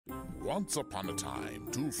Once upon a time,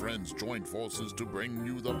 two friends joined forces to bring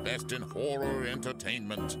you the best in horror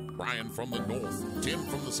entertainment. Brian from the north, Tim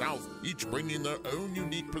from the south, each bringing their own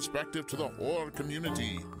unique perspective to the horror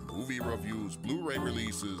community. Movie reviews, Blu-ray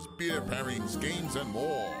releases, beer pairings, games, and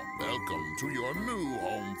more. Welcome to your new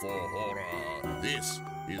home for horror. This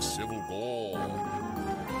is Civil Gore.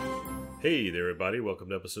 Hey there, everybody. Welcome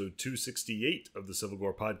to episode 268 of the Civil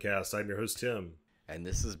Gore Podcast. I'm your host, Tim. And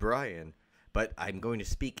this is Brian. But I'm going to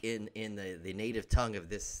speak in the native tongue of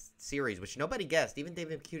this series, which nobody guessed. Even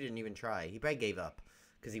David McHugh didn't even try. He probably gave up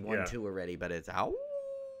because he won two already. But it's how.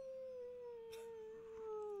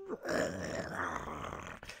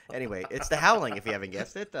 Anyway, it's the Howling. If you haven't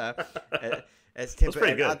guessed it, as Tim,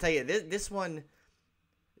 I'll tell you this one.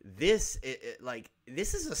 This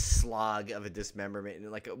is a slog of a dismemberment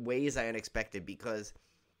in like ways I unexpected, because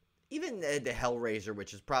even the Hellraiser,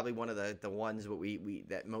 which is probably one of the ones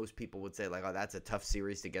that most people would say like, oh, that's a tough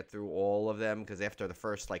series to get through all of them, because after the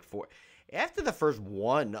first after the first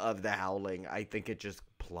one of the Howling, I think it just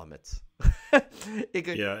plummets. It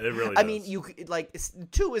really does. I mean, you like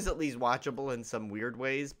 2 is at least watchable in some weird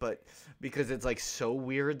ways, but because it's like so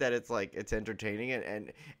weird that it's like it's entertaining,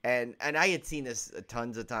 and I had seen this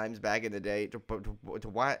tons of times back in the day to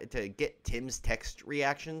get Tim's text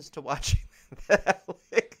reactions to watching the Howling.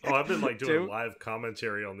 Oh, I've been like doing live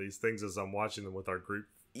commentary on these things as I'm watching them with our group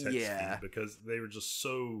text feed, because they were just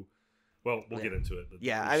so. Well, we'll get into it. But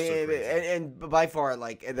I mean, so and by far,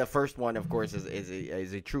 like the first one, of course,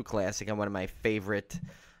 is a true classic and one of my favorite,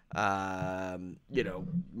 horror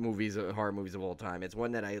movies of all time. It's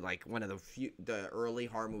one that I like. One of the early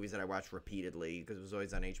horror movies that I watched repeatedly because it was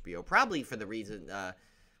always on HBO. Probably for the reason,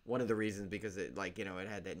 one of the reasons, because it it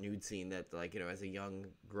had that nude scene that as a young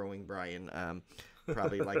growing Brian,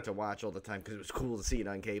 probably liked to watch all the time because it was cool to see it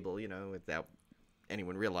on cable, without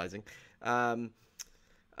anyone realizing. But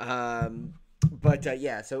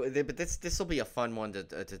this will be a fun one to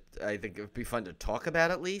I think it would be fun to talk about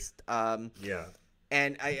at least. And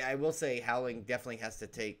I will say Howling definitely has to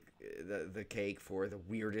take the cake for the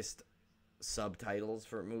weirdest subtitles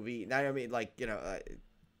for a movie. Now, I mean, like, the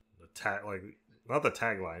tag, like not the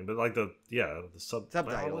tagline, but like the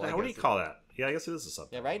subtitle. What do you call that? Yeah, I guess it is a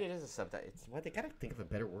subtitle. Yeah, right. It is a subtitle. They gotta think of a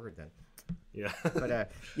better word then. Yeah.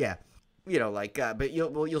 But yeah. But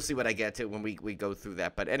you'll see what I get to when we go through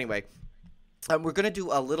that. But anyway, we're going to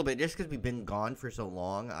do a little bit, just because we've been gone for so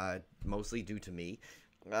long, mostly due to me.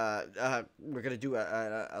 We're going to do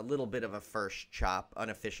a little bit of a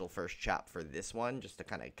unofficial first chop for this one, just to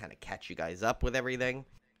kind of catch you guys up with everything.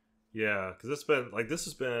 Yeah, because this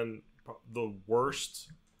has been the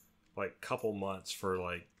worst, couple months for,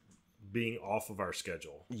 being off of our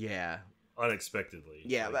schedule. Yeah. Unexpectedly.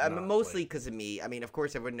 Yeah, mostly because of me. I mean, of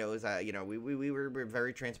course, everyone knows, we were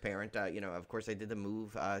very transparent. Of course, I did the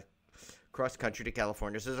move cross country to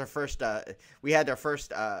California. So this is our first, we had our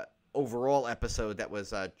first overall episode that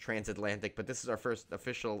was transatlantic, but this is our first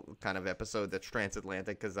official kind of episode that's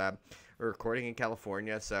transatlantic because we're recording in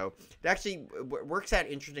California. So it actually works out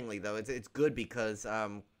interestingly, though. It's good because,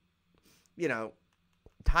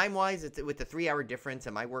 time-wise, it's with the 3-hour difference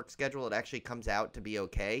in my work schedule, it actually comes out to be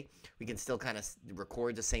okay. We can still kind of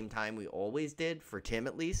record the same time we always did, for Tim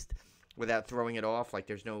at least, without throwing it off. Like,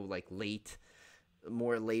 there's no,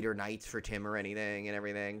 later nights for Tim or anything and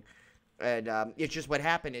everything. And it's just what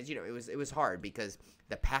happened is, it was hard because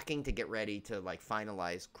the packing to get ready to,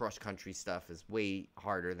 finalize cross-country stuff is way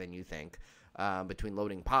harder than you think, between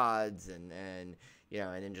loading pods and then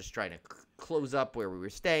just trying to close up where we were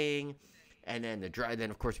staying. And then then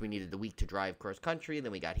of course we needed the week to drive cross country. And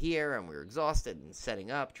then we got here and we were exhausted and setting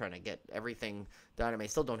up, trying to get everything done. I mean, I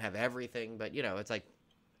still don't have everything, but it's like,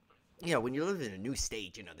 when you live in a new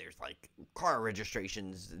state, there's car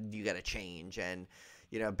registrations you got to change, and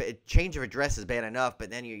change of address is bad enough, but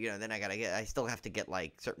then then I still have to get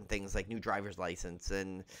certain things like new driver's license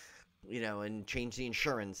and and change the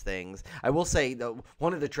insurance things. I will say though,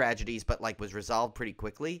 one of the tragedies, but was resolved pretty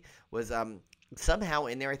quickly, was somehow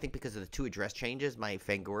in there, I think because of the 2 address changes, my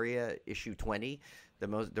Fangoria issue 20,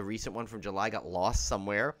 the recent one from July, got lost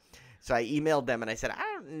somewhere. So I emailed them and I said, I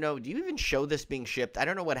don't know, do you even show this being shipped? I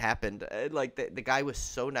don't know what happened. The guy was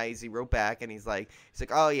so nice. He wrote back and he's like,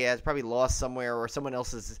 oh yeah, it's probably lost somewhere, or someone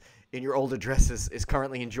else's in your old address is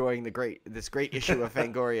currently enjoying this great issue of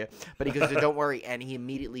Fangoria. But he goes, don't worry, and he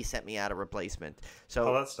immediately sent me out a replacement.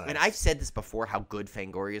 So, that's nice. And I've said this before, how good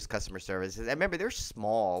Fangoria's customer service is. I remember they're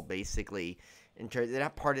small, basically. They're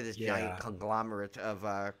not part of this giant conglomerate of,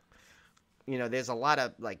 there's a lot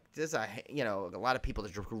of a lot of people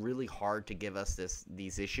that are really hard to give us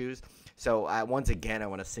these issues. So once again, I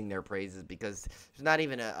want to sing their praises, because there's not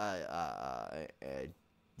even a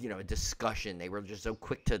a discussion. They were just so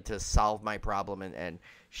quick to solve my problem and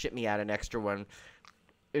ship me out an extra one.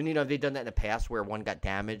 And, they've done that in the past where one got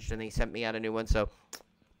damaged and they sent me out a new one. So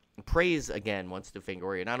praise again once to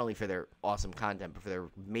Fangoria, not only for their awesome content, but for their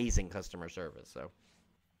amazing customer service. So,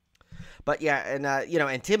 but yeah, and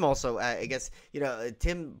and Tim also, I guess,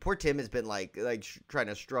 poor Tim has been like trying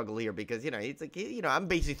to struggle here because he's like, I'm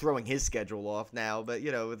basically throwing his schedule off now, but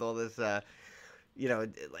with all this, like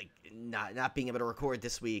not being able to record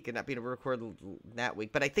this week and not being able to record that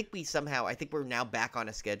week. But I think we're now back on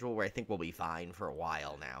a schedule where I think we'll be fine for a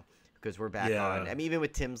while now. Because we're back on. I mean, even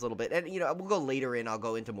with Tim's a little bit. And, we'll go later in. I'll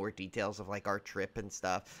go into more details of, like, our trip and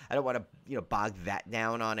stuff. I don't want to, bog that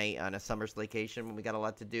down on a summer Slaycation when we got a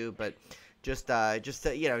lot to do. But just wanted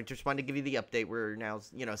to give you the update. We're now,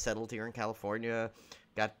 settled here in California.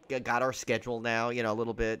 Got our schedule now, a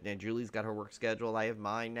little bit. And Julie's got her work schedule. I have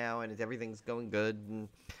mine now. And everything's going good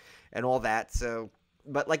and all that. So...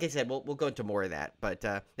 But like I said, we'll go into more of that. But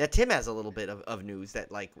now Tim has a little bit of news that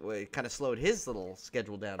kind of slowed his little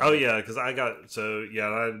schedule down. Oh yeah, because I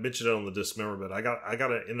mentioned it on the dismemberment. I got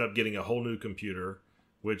to end up getting a whole new computer,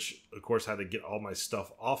 which of course had to get all my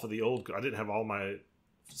stuff off of the old. I didn't have all my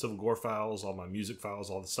Civil Gore files, all my music files,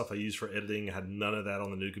 all the stuff I used for editing. I had none of that on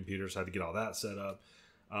the new computer, so I had to get all that set up.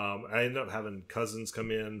 I ended up having cousins come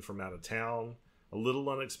in from out of town a little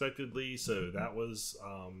unexpectedly, so that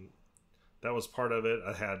was part of it.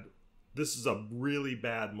 This is a really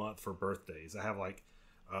bad month for birthdays. I have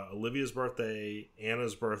Olivia's birthday,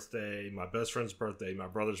 Anna's birthday, my best friend's birthday, my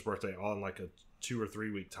brother's birthday, all in like a 2 or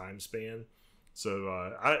 3 week time span.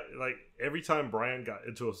 So every time Brian got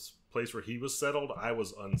into a place where he was settled, I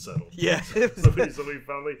was unsettled. Yeah. so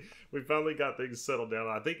we finally got things settled down.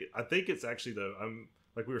 I think it's actually though,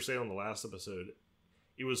 like we were saying on the last episode,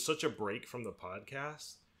 it was such a break from the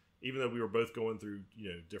podcast. Even though we were both going through,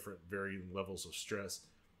 different varying levels of stress,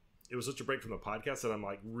 it was such a break from the podcast that I'm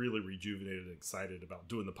like really rejuvenated and excited about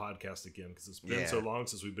doing the podcast again because it's been so long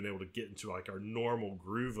since we've been able to get into like our normal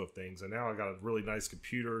groove of things. And now I got a really nice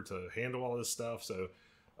computer to handle all this stuff. So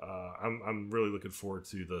I'm really looking forward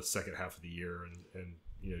to the second half of the year and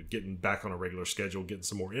getting back on a regular schedule, getting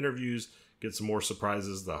some more interviews, get some more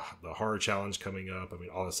surprises, the horror challenge coming up. I mean,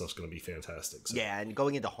 all that stuff's going to be fantastic. So. Yeah, and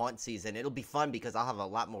going into haunt season, it'll be fun because I'll have a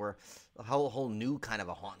whole new kind of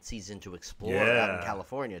a haunt season to explore out in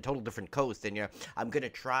California, a total different coast. And I'm going to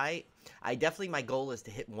try. My goal is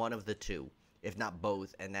to hit one of the two, if not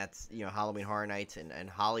both, and that's Halloween Horror Nights and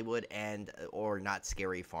Hollywood or Not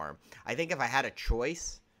Scary Farm. I think if I had a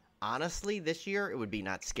choice, honestly, this year it would be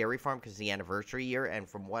Not Scary Farm because it's the anniversary year, and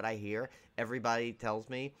from what I hear, everybody tells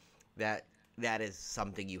me that is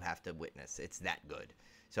something you have to witness. It's that good.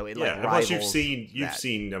 So it plus you've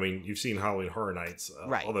seen Halloween Horror Nights,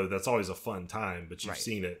 right? Although that's always a fun time, but you've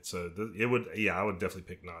seen it, so I would definitely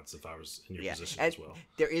pick Knott's if I was in your position as well.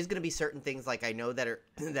 There is going to be certain things like I know that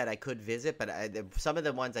I could visit, but some of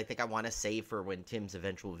the ones I think I want to save for when Tim's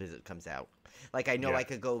eventual visit comes out. Like I know I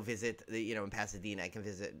could go visit in Pasadena. I can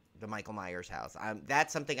visit the Michael Myers house.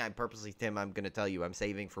 That's something I'm purposely, Tim, I'm going to tell you, I'm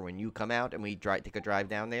saving for when you come out and we take a drive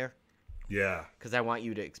down there. Yeah, because I want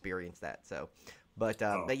you to experience that. So. But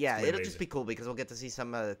yeah, it'll just be cool because we'll get to see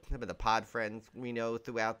some of the pod friends we know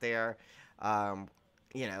throughout there. I'll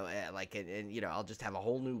just have a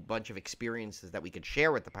whole new bunch of experiences that we could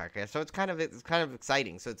share with the podcast. So it's kind of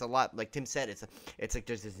exciting. So it's a lot, like Tim said, it's like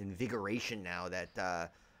there's this invigoration now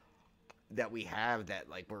that we have, that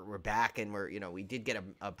like we're back and we did get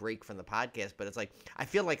a break from the podcast, but it's like I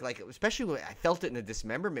feel like especially when I felt it in the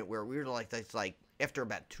dismemberment where we were like, it's like after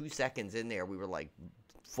about 2 seconds in there we were like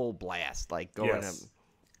full blast, like going. Yes.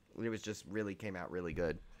 It was just really came out really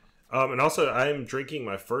good. And also, I'm drinking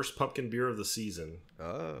my first pumpkin beer of the season.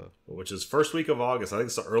 Oh, which is first week of August. I think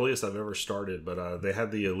it's the earliest I've ever started. But they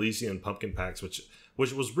had the Elysian pumpkin packs, which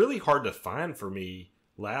was really hard to find for me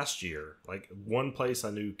last year. Like one place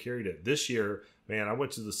I knew carried it. This year, man, I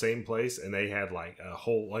went to the same place and they had like a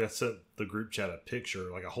whole. Like I sent the group chat a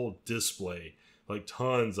picture, like a whole display. Like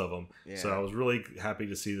tons of them. Yeah. So I was really happy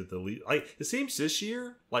to see that it seems this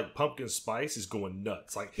year like pumpkin spice is going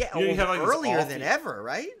nuts. Like you have like earlier than ever,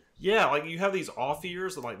 right? Yeah, like you have these off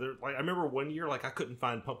years and like I remember one year like I couldn't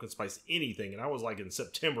find pumpkin spice anything, and I was like in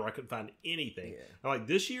September I couldn't find anything. Yeah. And like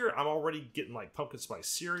this year I'm already getting like pumpkin spice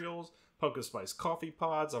cereals, pumpkin spice coffee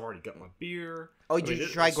pods. I've already got my beer. Oh, did you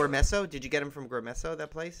try Gourmesso? Did you get them from Gourmesso,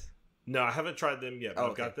 that place? No, I haven't tried them yet. But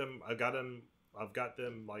I've got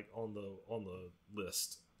them like on the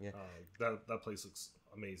list. Yeah, that place looks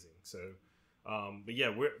amazing. So, but yeah,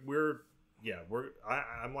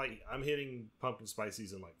 I'm hitting pumpkin spice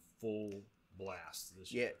season like blast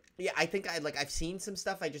this Yeah, year. yeah. I think I've seen some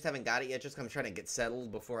stuff. I just haven't got it yet. Just 'cause I'm trying to get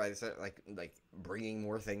settled before I start like bringing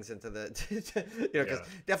more things into the, because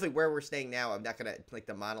definitely where we're staying now, I'm not gonna like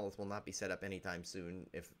the monolith will not be set up anytime soon,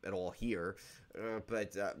 if at all here.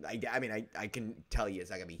 But I mean I can tell you it's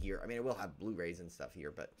not gonna be here. I mean it will have Blu-rays and stuff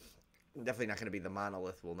here, but definitely not going to be the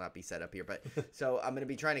monolith will not be set up here. But so I'm going to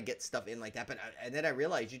be trying to get stuff in like that. But and then I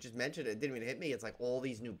realized you just mentioned it didn't even hit me. It's like all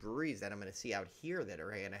these new breweries that I'm going to see out here that are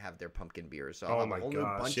going to have their pumpkin beers. So I'll have a whole new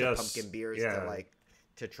bunch of pumpkin beers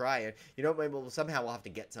to try. And you know, maybe somehow we'll have to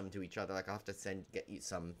get some to each other. Like I'll have to get you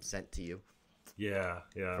some sent to you. Yeah.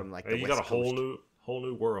 From like the you West got a Coast. whole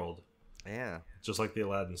new world. Yeah. Just like the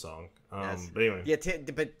Aladdin song. Yes. But anyway. Yeah,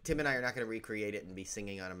 but Tim and I are not going to recreate it and be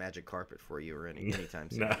singing on a magic carpet for you or anytime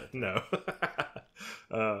soon. No.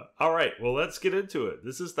 All right. Well, let's get into it.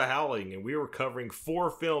 This is The Howling, and we were covering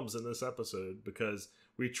 4 films in this episode because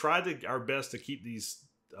we tried our best to keep these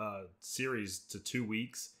series to 2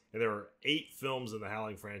 weeks, and there are 8 films in the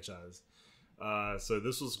Howling franchise. So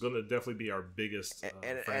this was going to definitely be our biggest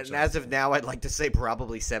franchise. And as of now, I'd like to say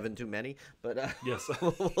probably 7 too many, but yes,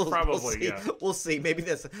 probably. We'll see. Maybe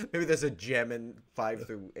there's a gem in 5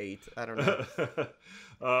 through 8. I don't know.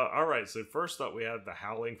 All right. So first up, we have The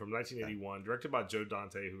Howling from 1981, directed by Joe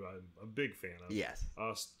Dante, who I'm a big fan of. Yes.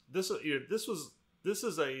 This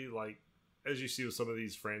is a like. As you see with some of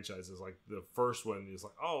these franchises, like the first one is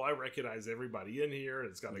like, oh, I recognize everybody in here, and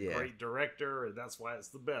it's got a great director, and that's why it's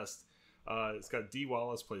the best. It's got Dee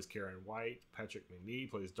Wallace plays Karen White, Patrick McNee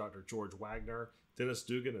plays Dr. George Wagner, Dennis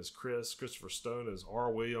Dugan as Chris, Christopher Stone as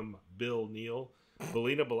R. William Bill Neal,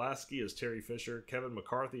 Belina Belaski as Terry Fisher, Kevin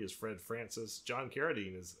McCarthy as Fred Francis, John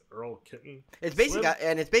Carradine as Earl Kitten. It's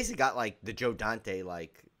basically got like the Joe Dante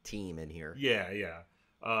like team in here. Yeah.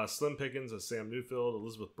 Slim Pickens as Sam Newfield,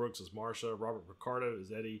 Elizabeth Brooks as Marsha, Robert Ricardo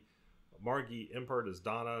as Eddie, Margie Impert as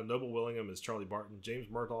Donna, Noble Willingham as Charlie Barton, James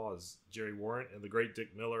Murtaugh as Jerry Warrant, and the great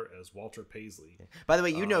Dick Miller as Walter Paisley. By the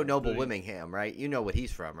way, you know Noble Willingham, right? You know what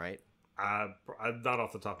he's from, right? I'm not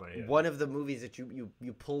off the top of my head. One of the movies that you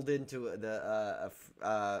pulled into a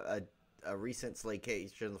recent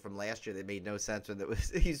Slaycation from last year that made no sense. And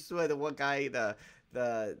he's the one guy,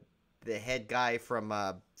 the head guy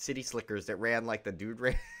from City Slickers that ran like the dude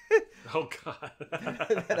ran. Oh God.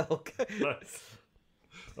 That old guy. Nice.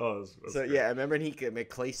 Oh, that's so great. yeah, I remember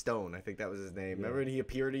Clay Stone, I think that was his name. Yeah. Remember when he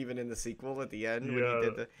appeared even in the sequel at the end when he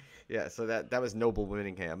did so that was Noble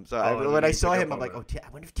Willingham. So when I saw him, I'm like, I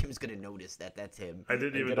wonder if Tim's gonna notice that's him. I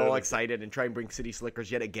didn't even get all excited and try and bring City Slickers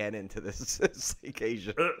yet again into this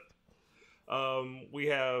occasion. We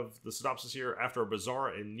have the synopsis here. After a bizarre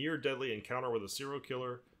and near deadly encounter with a serial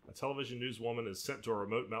killer, a television newswoman is sent to a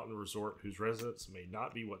remote mountain resort whose residents may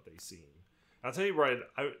not be what they seem. I'll tell you, Brian,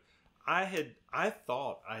 I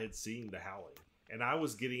thought I had seen The Howling, and I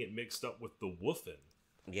was getting it mixed up with The Woofin',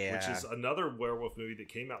 which is another werewolf movie that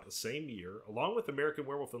came out the same year, along with American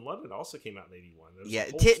Werewolf in London. Also came out in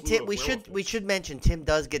 '81. Tim, we should mention Tim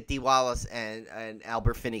does get Dee Wallace and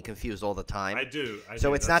Albert Finney confused all the time. I do.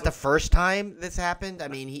 So it's not the first time this happened. I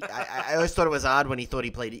mean, I always thought it was odd when he thought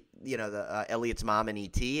he played Elliot's mom in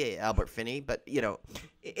E.T., Albert Finney, but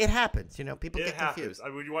it happens. People get confused.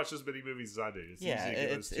 When you watch as many movies as I do, it's easy to get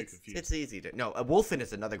those two confused. It's easy to. No, Wolfen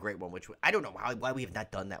is another great one, which I don't know why we have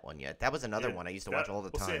not done that one yet. That was another one I used to watch all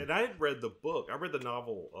the time. See, and I had read the book. I read the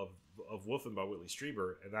novel of Wolfen by Whitley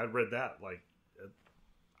Strieber, and I read that like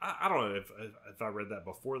I don't know if I read that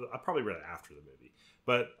before. I probably read it after the movie.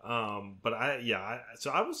 But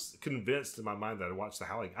so I was convinced in my mind that I watched The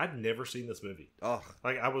Howling. I'd never seen this movie. Oh,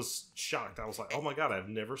 like I was shocked. I was like, oh my God, I've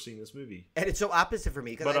never seen this movie. And it's so opposite for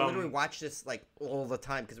me because I literally watched this like all the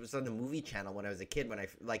time because it was on the movie channel when I was a kid. When I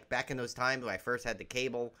like back in those times when I first had the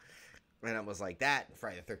cable, and it was like that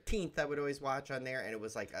Friday the 13th I would always watch on there, and it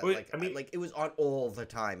was like it was on all the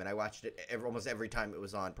time, and I watched it almost every time it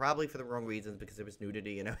was on. Probably for the wrong reasons because it was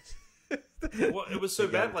nudity, Well, it was so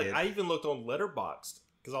bad. Like I even looked on Letterboxd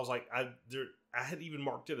because I was like, I had even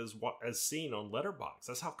marked it as seen on Letterboxd.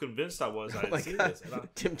 That's how convinced I was I had seen this.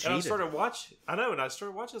 And I started watching. I know, and I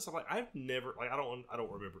started watching this. I'm like, I've never I don't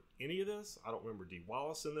remember any of this. I don't remember Dee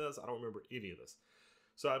Wallace in this. I don't remember any of this.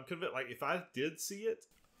 So I'm convinced. Like if I did see it,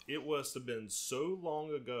 it must have been so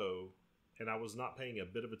long ago, and I was not paying a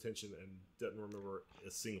bit of attention and didn't remember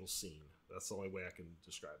a single scene. That's the only way I can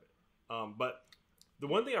describe it. But the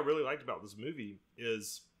one thing I really liked about this movie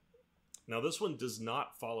is, now this one does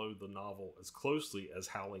not follow the novel as closely as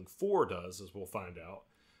Howling IV does, as we'll find out.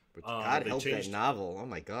 But God help that novel. Oh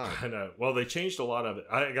my God. I know. Well, they changed a lot of it.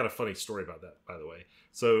 I got a funny story about that, by the way.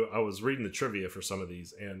 So I was reading the trivia for some of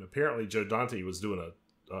these, and apparently Joe Dante was doing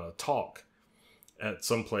a talk at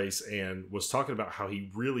some place and was talking about how he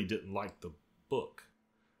really didn't like book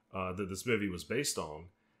that this movie was based on,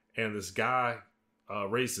 and this guy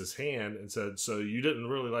raised his hand and said, "So you didn't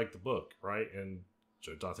really like the book, right?" And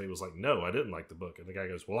Joe Dante was like, "No, I didn't like the book." And the guy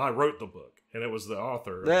goes, "Well, I wrote the book," and it was the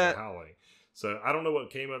author of The Howling. So I don't know what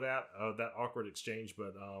came of that awkward exchange,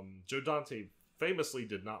 but Joe Dante famously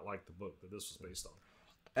did not like the book that this was based on.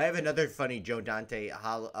 I have another funny Joe Dante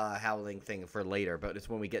Howling thing for later, but it's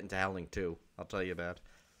when we get into Howling II. I'll tell you about.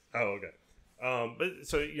 Oh, okay. But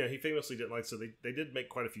so he famously didn't like. So they did make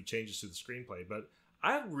quite a few changes to the screenplay, but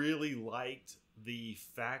I really liked the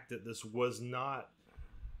fact that this was not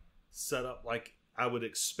set up like I would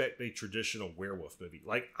expect a traditional werewolf movie.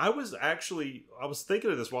 Like I was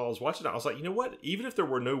thinking of this while I was watching it. I was like, you know what? Even if there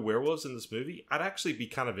were no werewolves in this movie, I'd actually be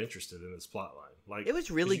kind of interested in this plot line. Like it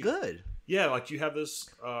was really good. Yeah, like you have this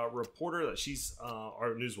reporter that she's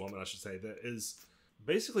or newswoman, I should say, that is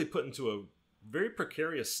basically put into a very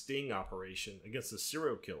precarious sting operation against a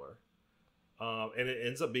serial killer, and it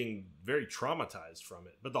ends up being very traumatized from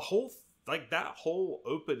it. But the whole that whole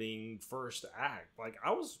opening first act, like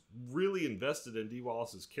I was really invested in Dee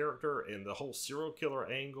Wallace's character and the whole serial killer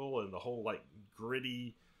angle and the whole like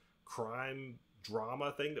gritty crime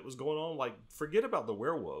drama thing that was going on. Like forget about the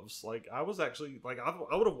werewolves. Like I was actually like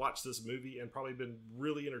I would have watched this movie and probably been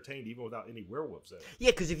really entertained even without any werewolves in it.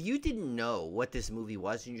 Yeah, because if you didn't know what this movie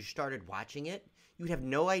was and you started watching it, you'd have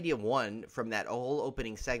no idea, one, from that whole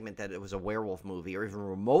opening segment that it was a werewolf movie or even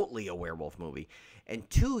remotely a werewolf movie, and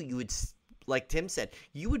two, you would, like Tim said,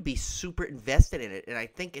 you would be super invested in it. And I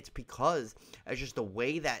think it's because it's just the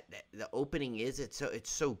way that the opening is, it's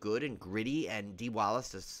so good and gritty, and Dee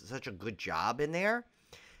Wallace does such a good job in there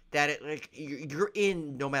that it like you're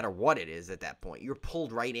in no matter what it is at that point. You're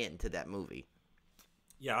pulled right into that movie.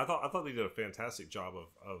 Yeah, I thought they did a fantastic job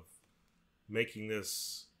of making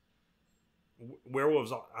this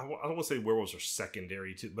werewolves. I don't want to say werewolves are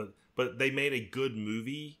secondary to, but they made a good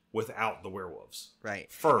movie without the werewolves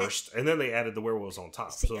right first, and then they added the werewolves on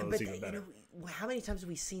top. So it's even better. How many times have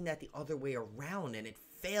we seen that the other way around, and it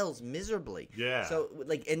fails miserably? Yeah. So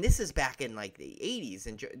like, and this is back in like the 80s,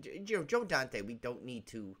 and Joe Dante, we don't need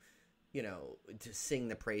to, to sing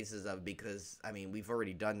the praises of, because I mean we've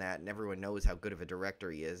already done that, and everyone knows how good of a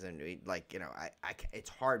director he is, and it's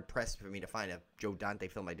hard pressed for me to find a Joe Dante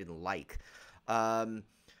film I didn't like.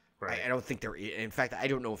 Right. I don't think there is. In fact, I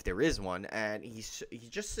don't know if there is one. And he's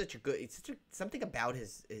just such a good. It's something about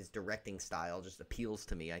his directing style just appeals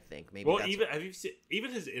to me. I think maybe. Well, have you seen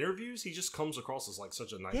even his interviews? He just comes across as like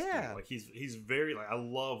such a nice dude. Like he's very like, I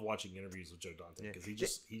love watching interviews with Joe Dante because he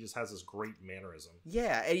just has this great mannerism.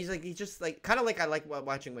 Yeah, and he's just like kind of like I like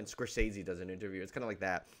watching when Scorsese does an interview. It's kind of like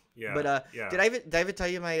that. Yeah. But yeah. Did I ever tell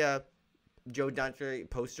you my Joe Dante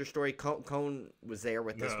poster story? Cone was there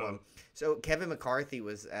with this one. So Kevin McCarthy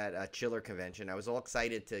was at a Chiller convention. I was all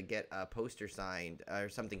excited to get a poster signed or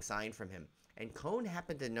something signed from him. And Cone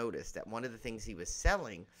happened to notice that one of the things he was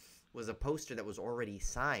selling was a poster that was already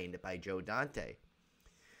signed by Joe Dante.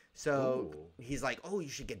 So he's like, "Oh, you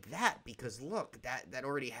should get that because look, that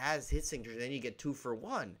already has his signature. Then you get 2 for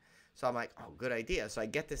 1." So I'm like, "Oh, good idea." So I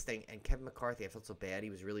get this thing, and Kevin McCarthy, I felt so bad. He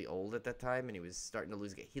was really old at that time, and he was starting to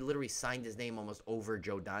lose. He literally signed his name almost over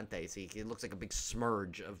Joe Dante. So it looks like a big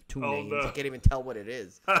smudge of 2 names. No. You can't even tell what it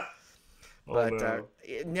is. But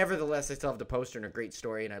nevertheless, I still have the poster and a great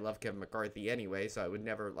story, and I love Kevin McCarthy anyway, so I would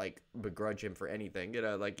never like begrudge him for anything.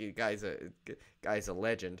 Like the guy's a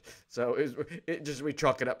legend. So we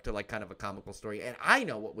chalk it up to like kind of a comical story, and I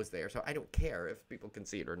know what was there, so I don't care if people can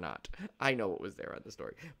see it or not. I know what was there on the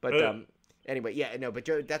story, but anyway, yeah, no, but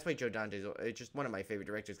that's why Joe Dante's just one of my favorite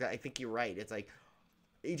directors. I think you're right. It's like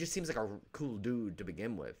he just seems like a cool dude to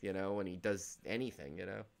begin with, when he does anything,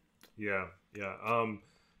 Yeah.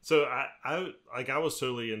 So I was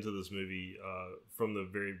totally into this movie from the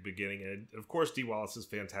very beginning, and of course Dee Wallace is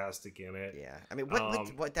fantastic in it. Yeah, I mean,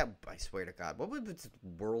 what that, I swear to God, what would this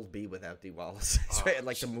world be without Dee Wallace?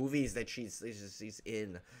 Like the movies that she's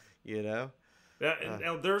in, Yeah,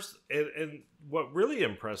 and and what really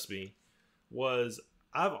impressed me was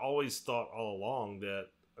I've always thought all along that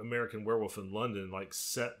American Werewolf in London like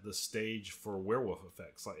set the stage for werewolf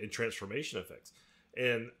effects, like and transformation effects,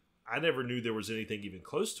 and I never knew there was anything even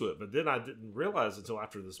close to it, but then I didn't realize until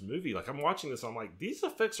after this movie. Like I'm watching this, I'm like, these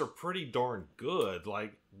effects are pretty darn good.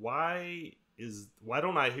 Like, why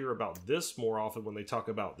don't I hear about this more often when they talk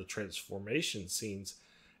about the transformation scenes?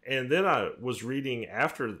 And then I was reading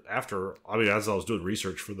after I mean, as I was doing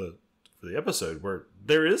research for the episode, where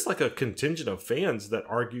there is like a contingent of fans that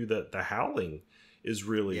argue that The Howling is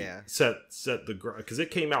really set the because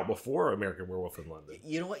it came out before American Werewolf in London.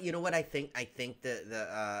 You know what I think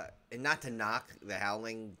the and not to knock the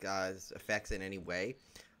Howling effects in any way,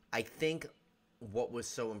 I think what was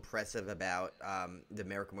so impressive about the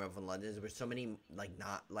American Werewolf in London is there were so many, like,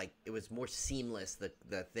 not, like, it was more seamless,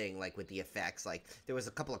 the thing, like, with the effects. Like, there was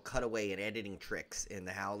a couple of cutaway and editing tricks in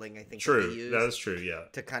the Howling, I think, True, that they used. that is true, yeah.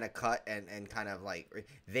 To kind of cut and kind of, like,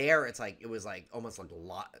 there, it's like, it was, like, almost like,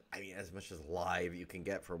 I mean, as much as live you can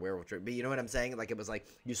get for werewolf trick. But you know what I'm saying? Like, it was like,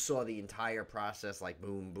 you saw the entire process, like,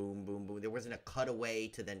 boom, boom, boom, boom. There wasn't a cutaway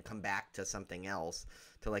to then come back to something else,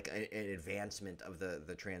 to like an advancement of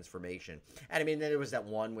the transformation. And I mean, then there was that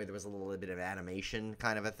one where there was a little bit of animation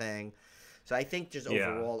kind of a thing. So I think just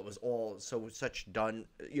overall it was all such done,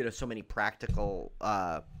 you know, so many practical,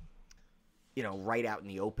 you know, right out in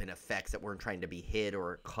the open effects that weren't trying to be hid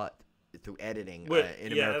or cut through editing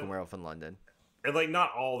in American Werewolf in London. And like,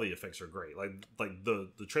 not all the effects are great. Like the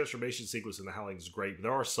transformation sequence in the Howling is great, but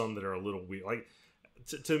there are some that are a little weird. Like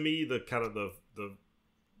to me, the kind of the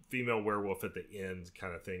female werewolf at the end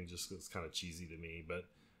kind of thing just is kind of cheesy to me.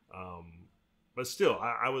 But still,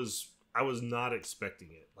 I was not expecting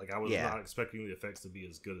it. Like, I was not expecting the effects to be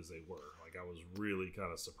as good as they were. Like, I was really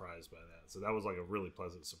kind of surprised by that. So that was like a really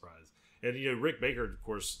pleasant surprise. And you know, Rick Baker, of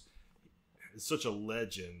course, is such a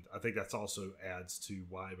legend. I think that's also adds to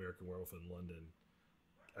why American Werewolf in London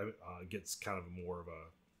gets kind of more of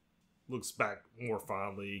a looks back more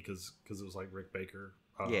fondly because it was like Rick Baker.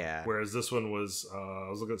 Whereas this one was, I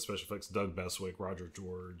was looking at special effects, Doug Beswick, Roger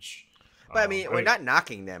George. But I mean, we're not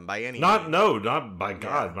knocking them by any means. Not by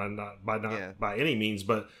God, by any means.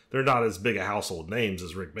 But they're not as big a household names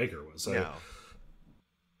as Rick Baker was. So.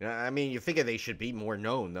 No. I mean, you figure they should be more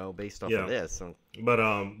known though, based off of this. So. But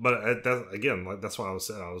again, like, that's why I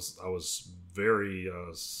was very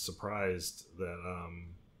surprised that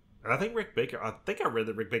I think Rick Baker. I think I read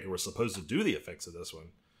that Rick Baker was supposed to do the effects of this one,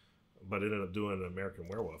 but ended up doing an American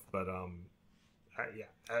Werewolf. But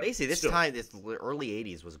basically, this early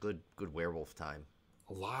 '80s was good werewolf time.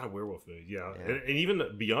 A lot of werewolf movies, and even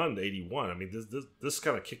beyond '81. I mean, this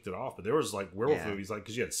kind of kicked it off. But there was like werewolf movies, like,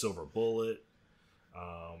 because you had Silver Bullet,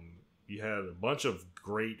 you had a bunch of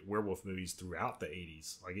great werewolf movies throughout the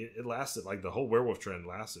 '80s. Like, it lasted, like, the whole werewolf trend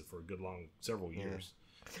lasted for a good long several years.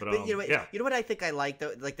 But you know what I think I like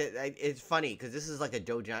though, like it's funny because this is like a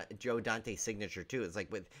Joe Dante signature too. It's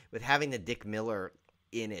like with having the Dick Miller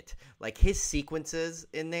in it, like his sequences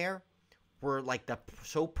in there were like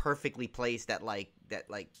so perfectly placed that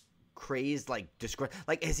crazed, like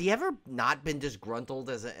has he ever not been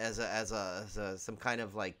disgruntled as a some kind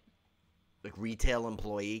of like retail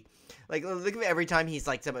employee? Like, look at every time he's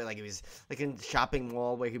like somebody, like he was like in shopping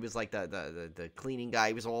mall where he was like the cleaning guy.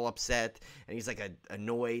 He was all upset and he's like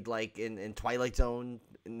annoyed, like in Twilight Zone,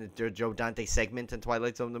 in the Joe Dante segment in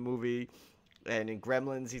Twilight Zone the movie. And in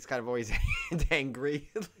Gremlins, he's kind of always angry,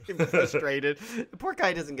 frustrated. The poor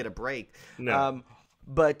guy doesn't get a break. No.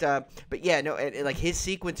 But yeah, no, and like his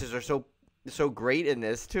sequences are so great in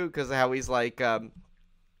this too, because of how he's like,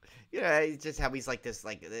 you know, just how he's like this,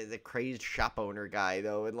 like the crazed shop owner guy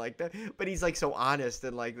though, and like but he's like so honest,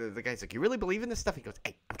 and like the guy's like, "You really believe in this stuff?" He goes,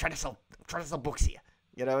 "Hey, I'm trying to sell books here."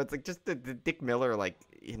 You know, it's like just the Dick Miller, like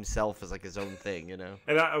himself, is like his own thing. You know.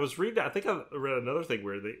 And I was reading, I think I read another thing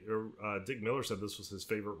where Dick Miller said this was his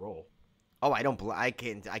favorite role. Oh, I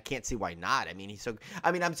can't see why not. I mean,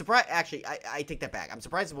 I'm surprised. Actually, I take that back. I'm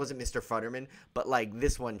surprised it wasn't Mr. Futterman, but like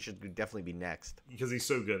this one should definitely be next because he's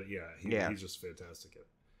so good. He's just fantastic at it.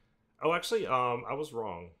 Oh, actually, I was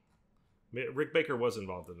wrong. Rick Baker was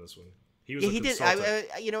involved in this one. He was. He did.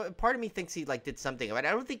 You know, part of me thinks he like did something. But I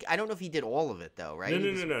don't know if he did all of it though, right?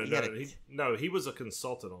 No. He was a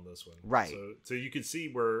consultant on this one, right? So you could see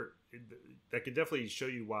where that could definitely show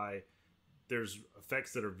you why there's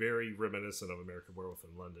effects that are very reminiscent of American Werewolf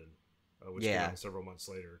in London, which came out several months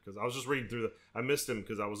later. Because I was just reading through I missed him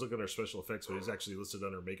because I was looking at their special effects, but he was actually listed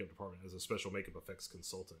under makeup department as a special makeup effects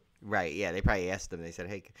consultant. Right. Yeah. They probably asked him. They said,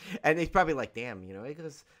 "Hey," and he's probably like, "Damn, you know,"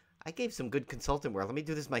 because I gave some good consultant work. Let me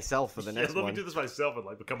do this myself for the next one. Let me do this myself and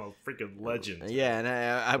like become a freaking legend. Yeah, and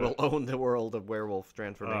I will own the world of werewolf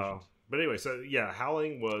transformations. But anyway, so yeah,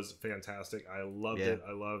 Howling was fantastic. I loved it.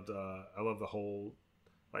 I loved the whole.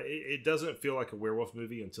 Like, it doesn't feel like a werewolf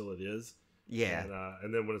movie until it is. Yeah.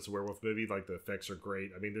 And then when it's a werewolf movie, like the effects are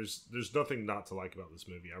great. I mean, there's nothing not to like about this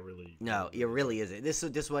movie. No, it really isn't.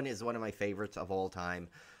 This one is one of my favorites of all time.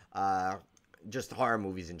 Just horror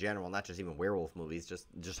movies in general, not just even werewolf movies,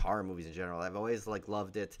 just horror movies in general. I've always like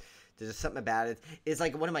loved it. There's just something about it. It's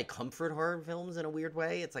like one of my comfort horror films in a weird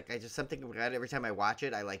way. It's like I just something about it. Every time I watch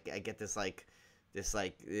it, I get this it's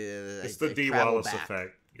the Dee Wallace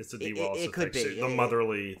effect. It's the Dee Wallace effect. It could be the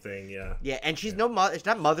motherly thing, yeah. Yeah, and she's it's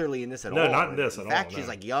not motherly in this at all. No, not in this at all. In fact, she's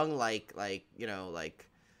like young, like you know, like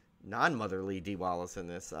non-motherly Dee Wallace in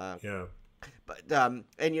this. Yeah. But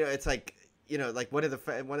and you know, it's like you know, like one of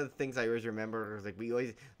the things I always remember was like we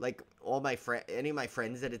always like any of my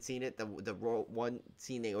friends that had seen it. The one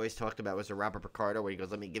scene they always talked about was the Robert Picardo where he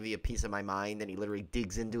goes, "Let me give you a piece of my mind," and he literally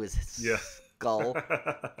digs into his skull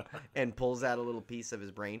and pulls out a little piece of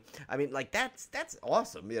his brain. I mean, like that's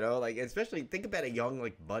awesome, you know. Like especially think about a young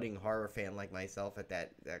like budding horror fan like myself at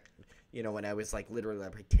that you know when I was like literally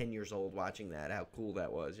like 10 years old watching that. How cool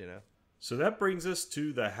that was, you know. So that brings us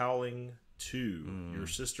to the Howling II. Your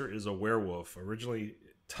Sister is a Werewolf, originally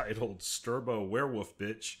titled Sturba Werewolf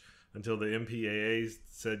Bitch, until the MPAA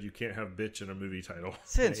said you can't have bitch in a movie title.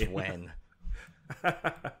 Since when?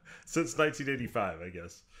 Since 1985, I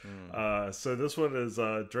guess. So this one is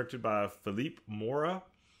directed by Philippe Mora.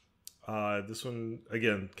 This one,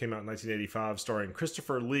 again, came out in 1985, starring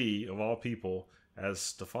Christopher Lee, of all people, as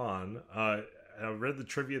Stefan. I read the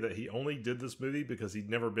trivia that he only did this movie because he'd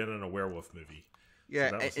never been in a werewolf movie.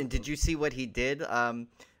 Yeah, so and did you see what he did? A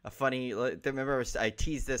funny. Remember, I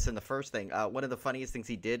teased this in the first thing. One of the funniest things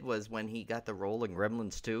he did was when he got the role in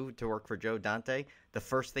Gremlins 2 to work for Joe Dante. The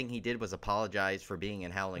first thing he did was apologize for being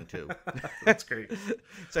in Howling 2. That's great.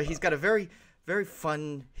 So he's got a very, very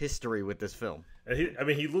fun history with this film. And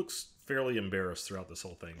he looks fairly embarrassed throughout this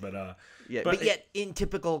whole thing, but but yet in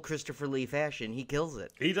typical Christopher Lee fashion, he kills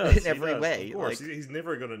it. He does in every way. Of course, he's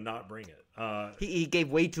never going to not bring it. He gave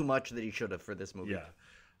way too much that he should have for this movie.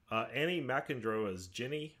 Yeah. Annie McEndroe as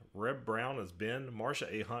Jenny, Reb Brown as Ben,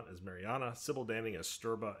 Marsha A. Hunt as Mariana, Sybil Danning as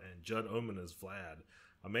Sturba, and Judd Omen as Vlad.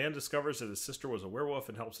 A man discovers that his sister was a werewolf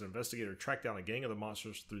and helps an investigator track down a gang of the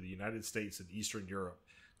monsters through the United States and Eastern Europe.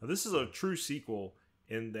 Now, this is a true sequel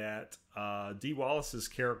in that Dee Wallace's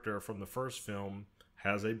character from the first film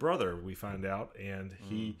has a brother, we find out, and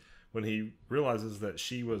when he realizes that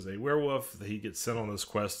she was a werewolf, he gets sent on this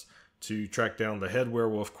quest to track down the head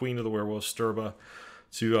werewolf, queen of the werewolves, Sturba,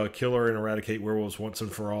 to kill her and eradicate werewolves once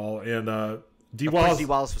and for all. And Dee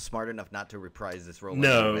Wallace was smart enough not to reprise this role.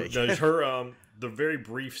 No, her the very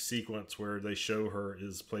brief sequence where they show her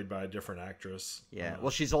is played by a different actress. Yeah, well,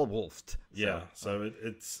 she's all wolfed. So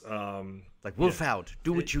it's like wolf out,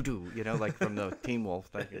 do what you do, you know, like from the Teen Wolf.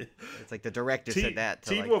 It's like the director said that.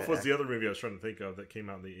 Teen Wolf was the other movie I was trying to think of that came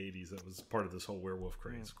out in the 80s that was part of this whole werewolf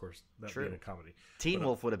craze. Of course, that being a comedy. Teen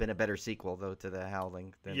Wolf would have been a better sequel though to the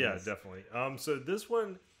Howling. Than this. Definitely. So this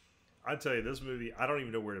one, I tell you, this movie, I don't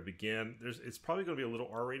even know where to begin. It's probably going to be a little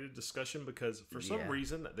R-rated discussion because for some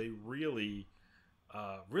reason they really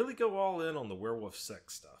go all in on the werewolf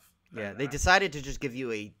sex stuff. Yeah, they decided to just give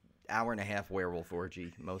you a hour-and-a-half werewolf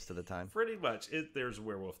orgy most of the time. Pretty much. There's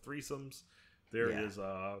werewolf threesomes. There is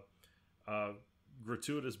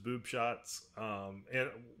gratuitous boob shots. And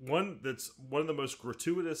one that's one of the most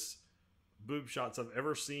gratuitous boob shots I've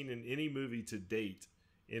ever seen in any movie to date,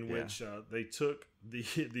 in which they took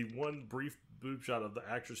the one brief boob shot of the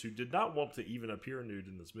actress who did not want to even appear nude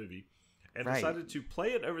in this movie and decided to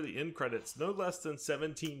play it over the end credits no less than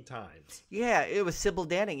 17 times. Yeah, it was Sybil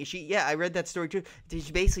Danning. I read that story too.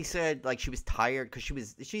 She basically said like she was tired because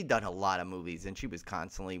she'd done a lot of movies and she was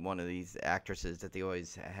constantly one of these actresses that they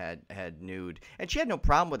always had nude, and she had no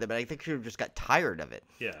problem with it, but I think she just got tired of it.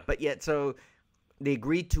 Yeah. But yet, so they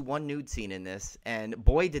agreed to one nude scene in this, and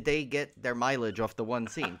boy, did they get their mileage off the one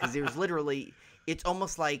scene, because there was literally. It's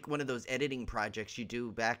almost like one of those editing projects you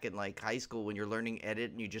do back in like high school when you're learning edit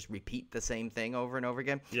and you just repeat the same thing over and over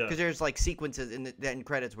again. Yeah. Because there's like sequences in the end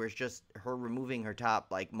credits where it's just her removing her top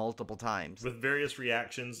like multiple times with various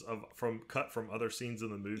reactions from other scenes in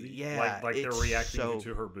the movie. Yeah, like they're reacting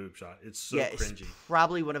to her boob shot. It's so cringy. It's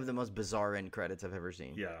probably one of the most bizarre end credits I've ever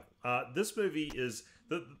seen. Yeah, this movie is.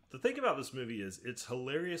 The thing about this movie is it's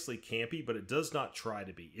hilariously campy, but it does not try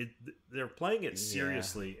to be. They're playing it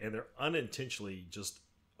seriously, and they're unintentionally just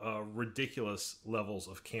ridiculous levels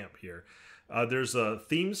of camp here. There's a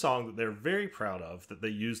theme song that they're very proud of that they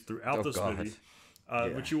use throughout this movie,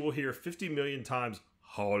 which you will hear 50 million times.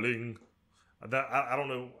 Howling. I don't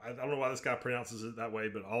know why this guy pronounces it that way,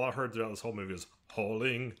 but all I heard throughout this whole movie is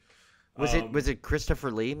howling. Was it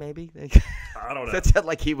Christopher Lee? Maybe I don't know. That sounded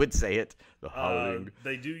like he would say it. The howling.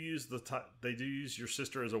 They do use your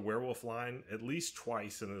sister as a werewolf line at least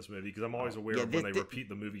twice in this movie, because I'm always aware of when they repeat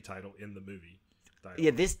the movie title in the movie.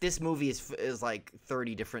 Yeah, this movie is like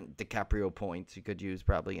 30 different DiCaprio points you could use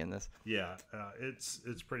probably in this. Yeah, it's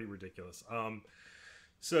pretty ridiculous.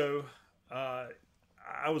 So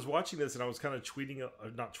I was watching this and I was kind of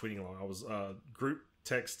not tweeting along. I was group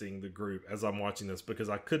texting the group as I'm watching this because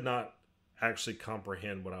I could not actually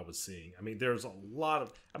comprehend what I was seeing. I mean, there's a lot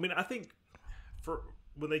of. I mean, I think for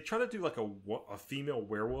when they try to do like a female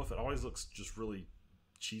werewolf, it always looks just really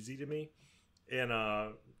cheesy to me. And I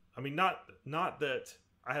mean, not that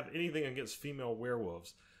I have anything against female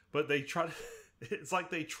werewolves, but they try to. It's like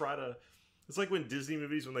they try to. It's like when Disney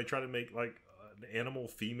movies when they try to make like an animal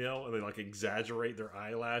female and they like exaggerate their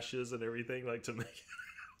eyelashes and everything like to make.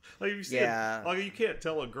 Like you see, like you can't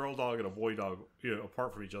tell a girl dog and a boy dog,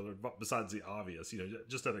 apart from each other. Besides the obvious,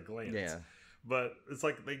 just at a glance. Yeah. But it's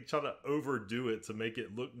like they try to overdo it to make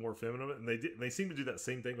it look more feminine, and they seem to do that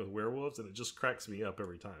same thing with werewolves, and it just cracks me up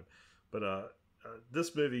every time. But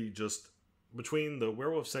this movie just between the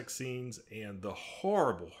werewolf sex scenes and the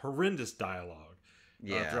horrendous dialogue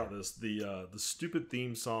throughout this, the stupid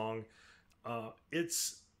theme song,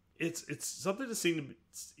 it's something to see.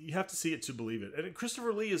 You have to see it to believe it. And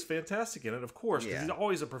Christopher Lee is fantastic in it, of course, because he's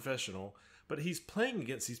always a professional. But he's playing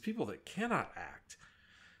against these people that cannot act.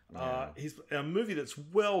 He's a movie that's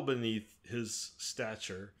well beneath his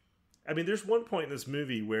stature. I mean, there's one point in this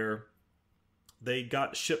movie where they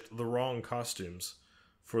got shipped the wrong costumes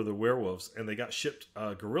for the werewolves, and they got shipped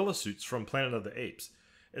gorilla suits from Planet of the Apes.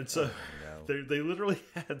 And so they literally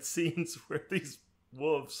had scenes where these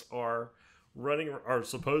wolves are running, or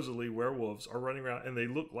supposedly werewolves are running around, and they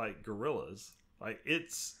look like gorillas. Like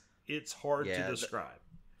it's hard to describe.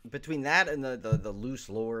 Between that and the loose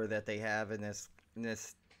lore that they have in this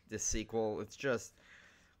sequel, it's just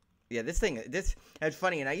this it's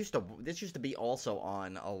funny. And this used to be also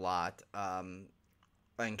on a lot on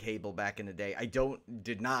cable back in the day. I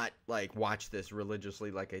did not like watch this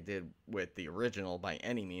religiously like I did with the original by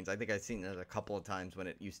any means. I think I've seen it a couple of times when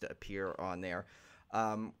it used to appear on there.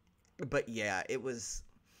 But yeah, it was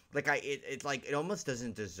like it almost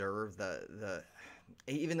doesn't deserve the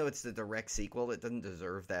even though it's the direct sequel, it doesn't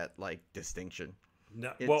deserve that like distinction.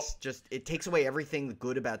 No, it's just it takes away everything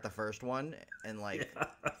good about the first one and like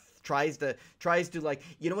tries to like,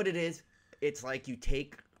 you know what it is? It's like you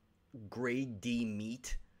take grade D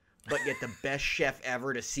meat but get the best chef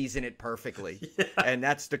ever to season it perfectly. And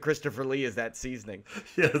that's the Christopher Lee is that seasoning.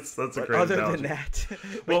 Yes, that's a great analogy. Other than that,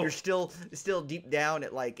 but you're still deep down,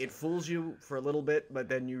 it fools you for a little bit, but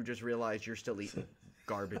then you just realize you're still eating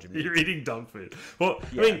garbage meat. You're eating dumb food. Well,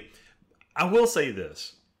 I mean, I will say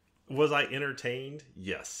this. Was I entertained?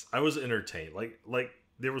 Yes, I was entertained. Like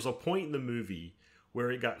there was a point in the movie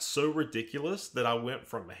where it got so ridiculous that I went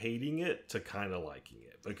from hating it to kind of liking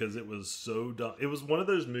it because it was so dumb. It was one of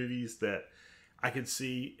those movies that I could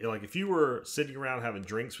see, like if you were sitting around having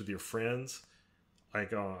drinks with your friends,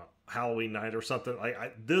 like on Halloween night or something,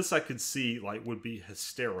 I could see like would be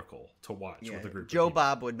hysterical to watch with a group. Joe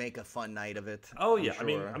Bob would make a fun night of it. Oh yeah,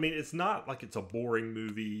 sure. I mean, it's not like it's a boring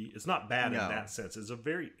movie. It's not bad in that sense. It's a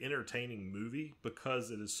very entertaining movie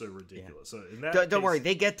because it is so ridiculous. Yeah. So in that don't worry,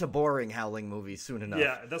 they get to boring Howling movies soon enough.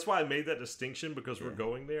 Yeah, that's why I made that distinction because we're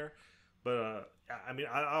going there. But I mean,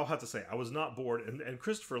 I'll have to say I was not bored, and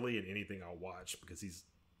Christopher Lee in anything I'll watch because he's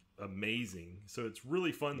amazing. So it's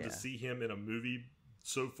really fun to see him in a movie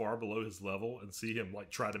so far below his level and see him like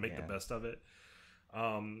try to make the best of it.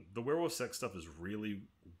 The werewolf sex stuff is really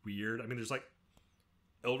weird. I mean, there's like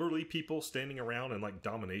elderly people standing around in like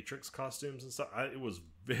dominatrix costumes and stuff. It was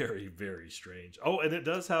very, very strange. Oh, and it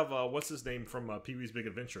does have what's his name from Pee-wee's Big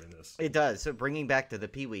Adventure in this. It does. So bringing back to the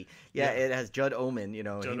Pee-wee, it has Judd Omen. You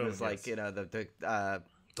know, Judd Omen, was like the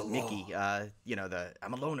Mickey.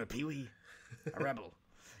 I'm a loner, Pee-wee, a rebel.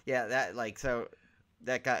 That like so.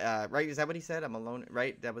 That guy, right? Is that what he said? I'm alone,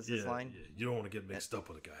 right? That was his line? Yeah. You don't want to get mixed up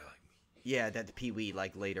with a guy like me. Yeah, that Pee-wee,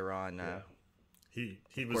 like, later on. He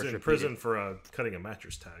was in prison for cutting a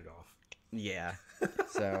mattress tag off. Yeah.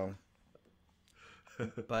 So,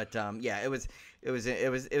 but, it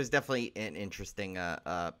was definitely an interesting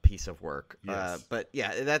piece of work. Yes. But,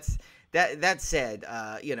 yeah, that said,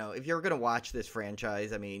 if you're going to watch this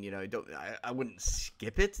franchise, I mean, I wouldn't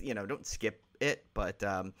skip it. Don't skip it,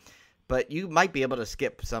 but you might be able to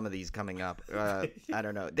skip some of these coming up. I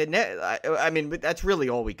don't know. I mean, that's really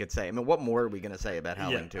all we could say. I mean, what more are we going to say about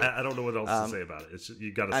Howling II? I don't know what else to say about it. It's just,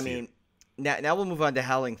 you got to see it. Now we'll move on to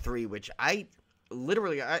Howling III, which I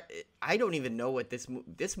don't even know what this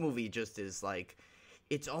movie just is like.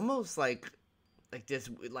 It's almost like this.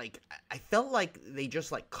 Like I felt like they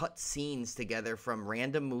just like cut scenes together from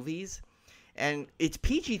random movies. And it's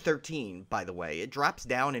PG-13, by the way. It drops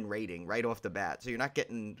down in rating right off the bat, so you're not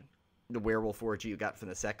getting the werewolf orgy you got from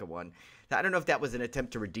the second one. I don't know if that was an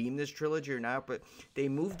attempt to redeem this trilogy or not, but they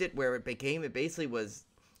moved it where it basically was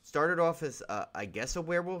started off as I guess a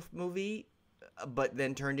werewolf movie, but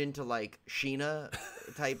then turned into like Sheena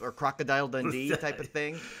type or Crocodile Dundee type of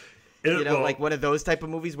thing. Like one of those type of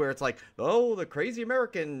movies where it's like, oh, the crazy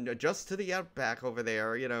American adjusts to the outback over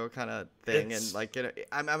there, kind of thing. And like,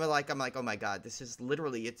 I'm like, oh my God, this is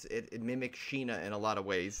literally, it mimics Sheena in a lot of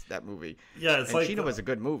ways, that movie. Yeah, it's and like Sheena was a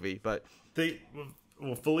good movie, but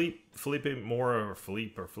well, Felipe Mora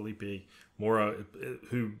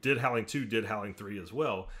who did Howling 2, did Howling 3 as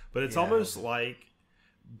well. But it's almost like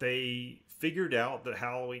they figured out that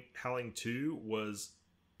Howling 2 was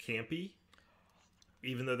campy,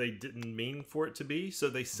 even though they didn't mean for it to be. So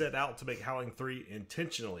they set out to make Howling 3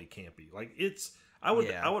 intentionally campy. Like I would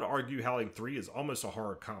argue Howling 3 is almost a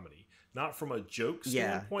horror comedy, not from a joke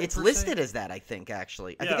standpoint. It's listed as that. I think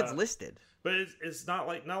actually, I think it's listed. But it's not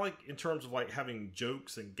like in terms of like having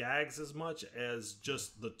jokes and gags as much as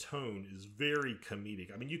just the tone is very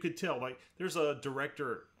comedic. I mean, you could tell like there's a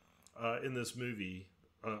director in this movie,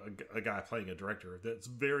 a guy playing a director that's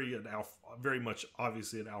very much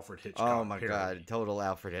obviously an Alfred Hitchcock. Oh my parody. God, total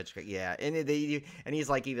Alfred Hitchcock. Yeah, and he's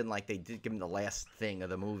like even like they did give him the last thing of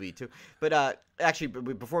the movie too. But actually,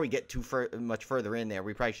 before we get too much further in there,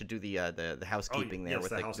 we probably should do the housekeeping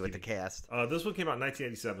with the cast. This one came out in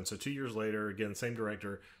 1987, so 2 years later. Again, same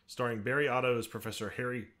director, starring Barry Otto as Professor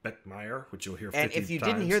Harry Beckmeyer, which you'll hear 50 times. And if you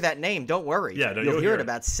didn't hear that name, don't worry. Yeah, no, you'll hear it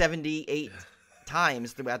about 78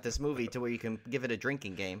 times throughout this movie to where you can give it a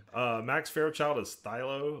drinking game. Max Fairchild as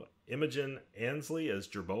Thylo, Imogen Ansley as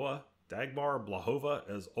Jerboa, Dagmar Blahova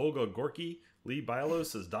as Olga Gorky, Lee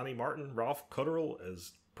Bailos as Donnie Martin, Ralph Cotterill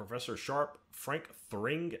as Professor Sharp, Frank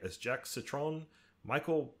Thring as Jack Citron,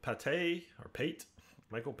 Michael Pate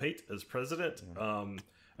as President,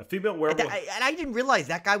 a female werewolf. And I didn't realize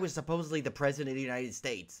that guy was supposedly the President of the United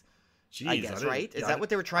States. Jeez, I guess, right? Is that what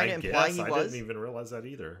they were trying to imply he was? I didn't even realize that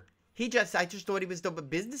either. I just thought he was the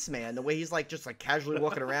businessman. The way he's like just like casually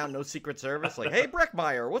walking around, no Secret Service, like, "Hey,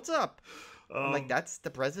 Breckmeyer, what's up?" I'm like, that's the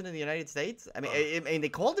President of the United States. I mean, they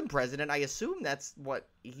called him President. I assume that's what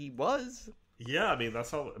he was. Yeah, I mean that's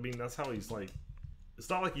how he's like. It's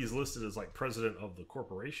not like he's listed as like President of the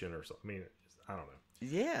corporation or something. I mean, I don't know.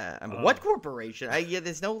 Yeah, I mean, what corporation?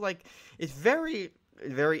 There's no like. It's very,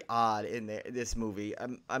 very odd in this movie.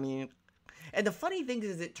 I mean, and the funny thing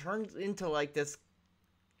is, it turns into like this.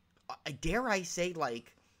 Dare I say,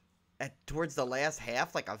 like, towards the last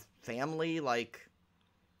half, like a family, like,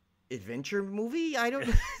 adventure movie? I don't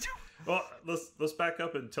know. Well, let's back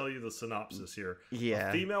up and tell you the synopsis here. Yeah.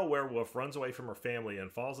 A female werewolf runs away from her family and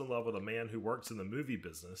falls in love with a man who works in the movie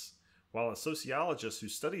business, while a sociologist who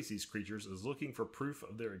studies these creatures is looking for proof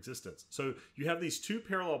of their existence. So you have these two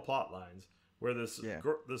parallel plot lines where this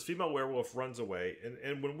female werewolf runs away.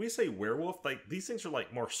 And when we say werewolf, like these things are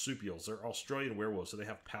like marsupials. They're Australian werewolves, so they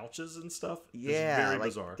have pouches and stuff. Yeah, it's very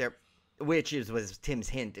bizarre. Which was Tim's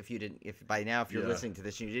hint. If by now you're listening to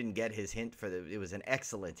this and you didn't get his hint it was an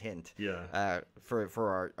excellent hint. Yeah.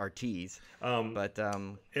 For our tease. And at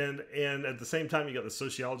the same time you got the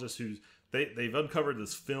sociologist who's they've uncovered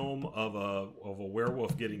this film of a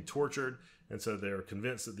werewolf getting tortured. And so they're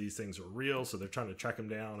convinced that these things are real, so they're trying to track them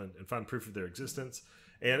down and find proof of their existence.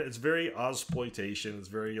 And it's very Ozploitation. It's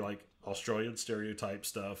very, like, Australian stereotype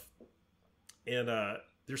stuff. And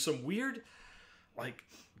there's some weird, like,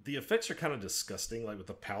 the effects are kind of disgusting, like, with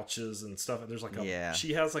the pouches and stuff. And there's, like,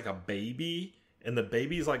 she has, like, a baby, and the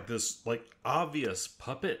baby's, like, this, like, obvious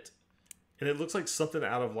puppet. And it looks like something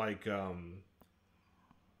out of, like,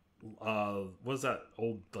 what's that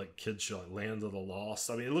old like kids show, like Land of the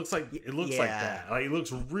Lost? I mean, it looks like that. Like it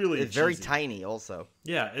looks really. It's very tiny, also.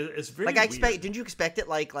 Yeah, it's very. Like didn't you expect it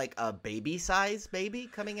like a baby size baby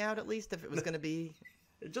coming out at least if it was going to be?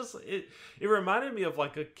 It reminded me of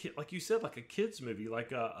like a kid, like you said, like a kids movie,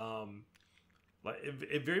 like a like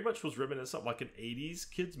it very much was reminiscent of like an '80s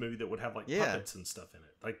kids movie that would have like puppets and stuff in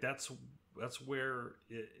it. Like that's where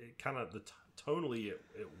it kind of tonally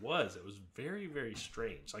it was very, very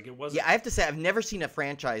strange. Like it wasn't. Yeah, I have to say I've never seen a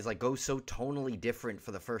franchise like go so tonally different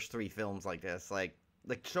for the first three films like this. Like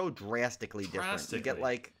so drastically different. You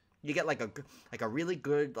get like a really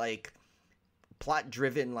good like plot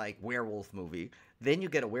driven like werewolf movie. Then you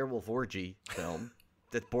get a werewolf orgy film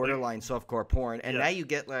that's borderline softcore porn, and now you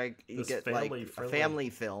get a family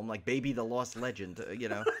film like Baby the Lost Legend. You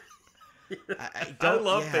know. I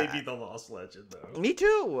love Baby the Lost Legend though. Me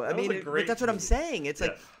too. I mean, but that's what I'm saying. It's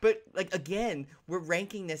like, but like again, we're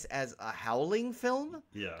ranking this as a Howling film.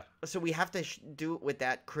 Yeah. So we have to do it with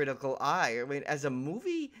that critical eye. I mean, as a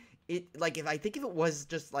movie, it like if it was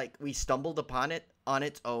just like we stumbled upon it on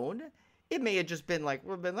its own, it may have just been like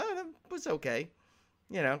it was okay,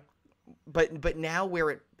 you know. But now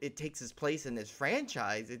where it takes its place in this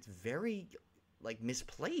franchise, it's very like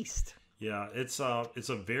misplaced. Yeah, it's a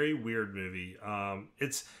very weird movie. I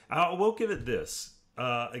will give it this.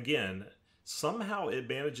 Again, somehow it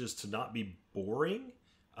manages to not be boring.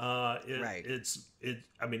 Right.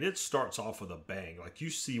 I mean, it starts off with a bang. Like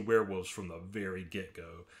you see werewolves from the very get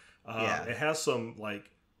go. It has some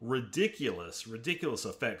like ridiculous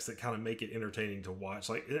effects that kind of make it entertaining to watch.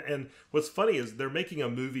 Like, and what's funny is they're making a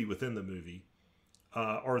movie within the movie,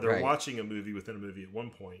 or they're watching a movie within a movie at one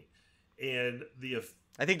point, and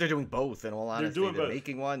I think they're doing both. In all honesty, they're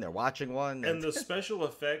making one, they're watching one, and the special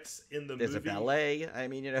effects in the there's movie. There's a ballet. I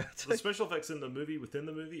mean, the special effects in the movie within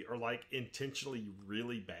the movie are like intentionally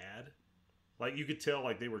really bad. Like you could tell,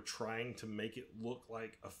 like they were trying to make it look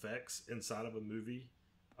like effects inside of a movie,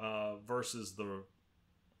 versus the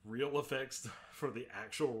real effects for the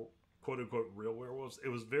actual quote unquote real werewolves. It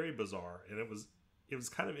was very bizarre, and it was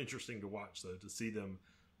kind of interesting to watch though, to see them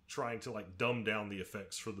trying to like dumb down the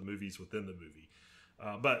effects for the movies within the movie.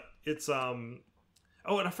 But it's oh,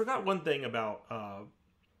 and I forgot one thing about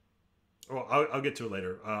well, I'll get to it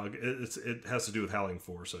later. It has to do with Howling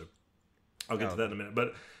 4, so I'll get to that in a minute.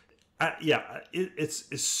 But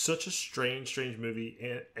it's such a strange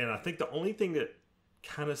movie, and I think the only thing that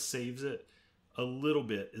kind of saves it a little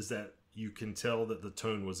bit is that you can tell that the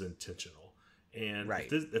tone was intentional. And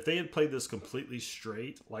if they had played this completely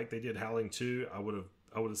straight like they did Howling 2, I would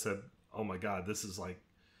have said, oh my god, this is like,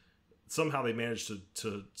 somehow they managed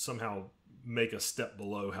to somehow make a step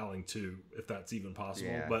below Howling 2, if that's even possible.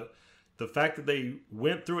 Yeah. But the fact that they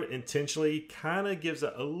went through it intentionally kind of gives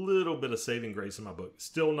it a little bit of saving grace in my book.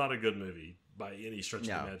 Still not a good movie by any stretch of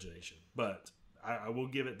the imagination, but I will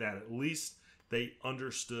give it that. At least they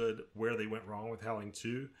understood where they went wrong with Howling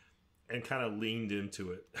 2 and kind of leaned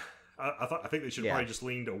into it. I think they should probably just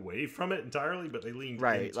leaned away from it entirely, but they leaned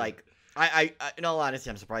into it. I in all honesty,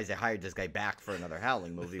 I'm surprised they hired this guy back for another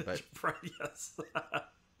Howling movie, but yes.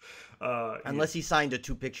 Unless he signed a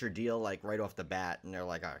 2-picture deal like right off the bat, and they're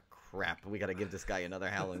like, "Oh crap, we got to give this guy another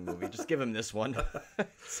Howling movie. Just give him this one.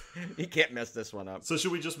 He can't mess this one up." So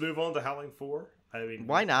should we just move on to Howling 4? I mean,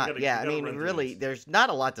 why not? I mean, really, there's not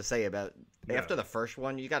a lot to say about. After the first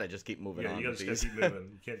one, you got to just keep moving on. You got to just keep moving.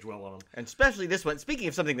 You can't dwell on them. And especially this one. Speaking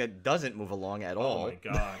of something that doesn't move along at all. Oh my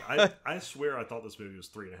god! I swear I thought this movie was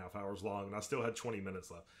 3.5 hours long, and I still had 20 minutes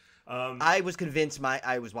left. I was convinced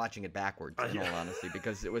I was watching it backwards, in all honesty,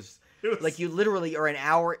 because it was like you literally are an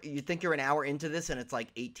hour. You think you're an hour into this, and it's like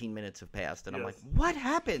 18 minutes have passed, and I'm like, what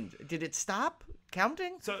happened? Did it stop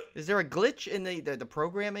counting? So is there a glitch in the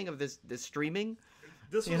programming of this streaming?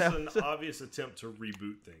 This was an obvious attempt to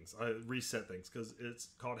reboot things, reset things, because it's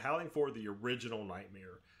called Howling 4: The Original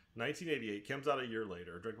Nightmare. 1988, comes out a year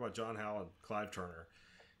later, directed by John Howe and Clive Turner.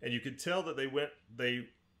 And you could tell that they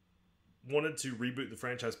wanted to reboot the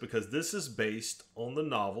franchise because this is based on the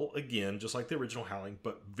novel, again, just like the original Howling,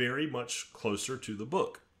 but very much closer to the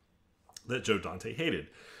book that Joe Dante hated.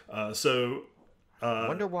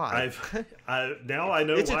 Wonder why. Now I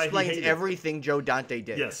know this why explains he hated everything Joe Dante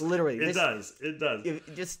did. Yes, literally. It does.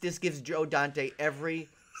 This gives Joe Dante every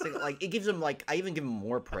like, it gives him, like, I even give him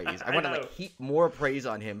more praise. I want to like heap more praise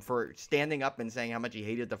on him for standing up and saying how much he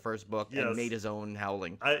hated the first book and made his own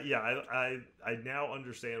Howling. I now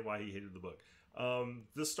understand why he hated the book.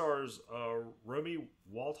 This stars Romy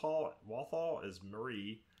Walthall as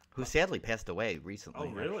Marie, who sadly passed away recently.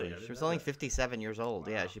 Oh, really? She was only 57 years old.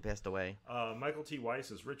 Wow. Yeah, she passed away. Michael T.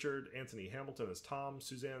 Weiss as Richard, Anthony Hamilton as Tom,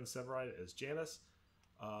 Suzanne Severide as Janice,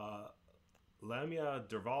 Lamia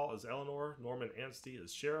Derval as Eleanor, Norman Anstey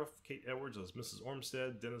as Sheriff, Kate Edwards as Mrs.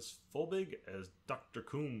 Ormstead, Dennis Fulbig as Dr.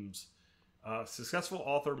 Coombs. Successful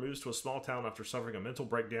author moves to a small town after suffering a mental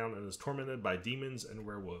breakdown and is tormented by demons and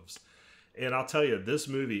werewolves. And I'll tell you, this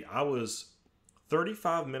movie, I was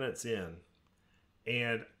 35 minutes in,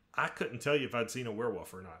 and I couldn't tell you if I'd seen a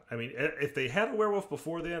werewolf or not. I mean, if they had a werewolf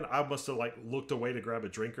before then, I must have like looked away to grab a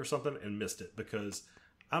drink or something and missed it, because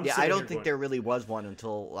I don't think there really was one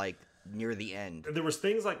until like near the end. There was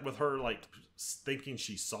things like with her like thinking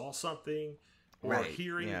she saw something or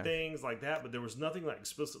hearing things like that, but there was nothing like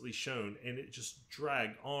explicitly shown, and it just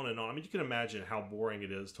dragged on and on. I mean, you can imagine how boring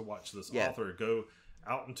it is to watch this author go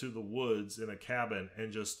out into the woods in a cabin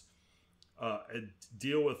and just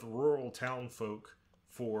deal with rural town folk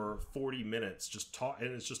for 40 minutes, just talk, and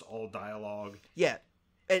it's just all dialogue. Yeah.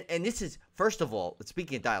 And this is, first of all,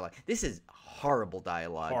 speaking of dialogue, this is horrible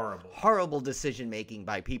dialogue. Horrible decision-making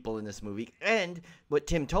by people in this movie. And what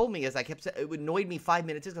Tim told me is, I kept saying, it annoyed me 5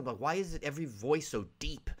 minutes ago. I'm like, why is it every voice so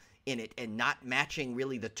deep in it and not matching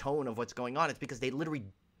really the tone of what's going on? It's because they literally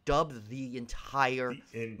dubbed the entire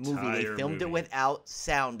movie. They filmed it without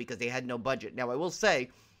sound because they had no budget. Now, I will say,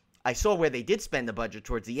 I saw where they did spend the budget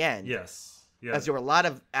towards the end. Yes. Yeah. As there were a lot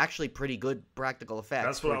of actually pretty good practical effects.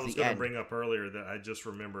 That's what I was going to bring up earlier, that I just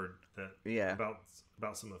remembered that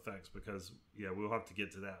about some effects, because we'll have to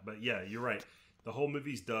get to that. But yeah, you're right. The whole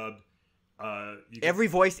movie's dubbed. Every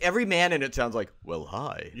voice, every man in it sounds like, well,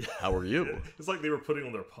 hi, how are you? It's like they were putting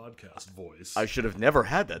on their podcast voice. I should have never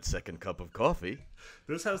had that second cup of coffee.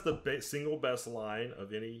 This has the single best line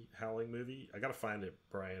of any Howling movie. I gotta find it,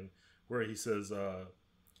 Brian, where he says,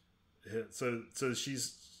 so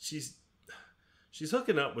she's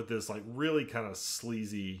hooking up with this like really kind of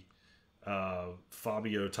sleazy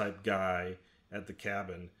Fabio type guy at the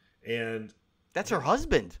cabin, and that's her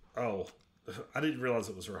husband. Oh, I didn't realize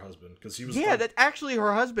it was her husband because he was. Yeah, that's actually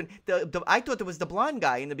her husband. I thought it was the blonde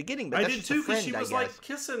guy in the beginning, but I that's did just too a friend, because she was I like guess.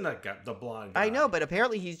 kissing that guy, the blonde guy. I know, but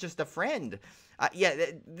apparently he's just a friend. Yeah,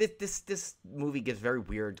 this movie gives very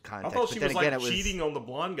weird context. I thought she but was then again, like cheating on the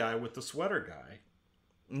blonde guy with the sweater guy.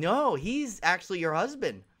 No, he's actually your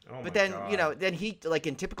husband. Oh but my then God. then he, like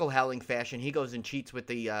in typical Howling fashion, he goes and cheats with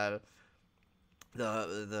the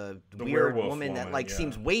weird werewolf woman that woman,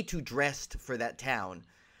 seems way too dressed for that town.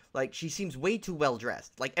 Like, she seems way too well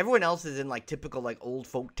dressed. Like, everyone else is in like typical like old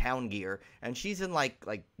folk town gear, and she's in like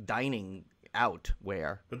dining out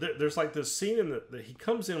wear. But there's like this scene in that he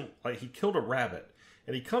comes in like he killed a rabbit,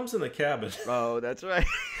 and he comes in the cabin. Oh, that's right.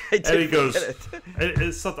 And he goes,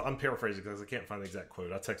 it's something, I'm paraphrasing because I can't find the exact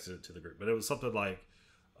quote. I texted it to the group, but it was something like,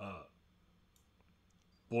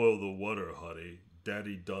 boil the water, honey.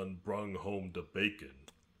 Daddy done brung home the bacon.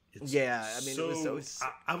 It's yeah, I mean, it was so...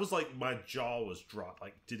 I was like, my jaw was dropped.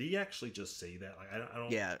 Like, did he actually just say that? Like, I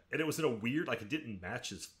don't... Yeah. And it was in a weird, like, it didn't match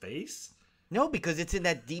his face. No, because it's in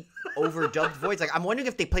that deep, overdubbed voice. Like, I'm wondering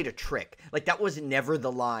if they played a trick. Like, that was never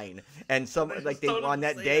the line. And on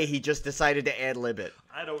that day, he just decided to ad-lib it.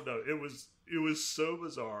 I don't know. It was so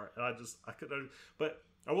bizarre. And I couldn't... But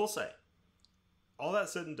I will say, all that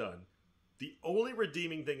said and done, the only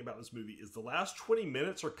redeeming thing about this movie is the last 20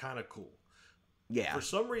 minutes are kind of cool. Yeah. For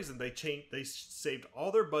some reason, they saved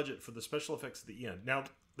all their budget for the special effects at the end. Now,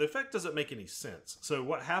 the effect doesn't make any sense. So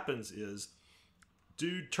what happens is,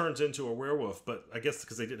 dude turns into a werewolf, but I guess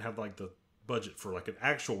because they didn't have like the budget for like an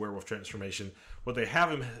actual werewolf transformation, what they have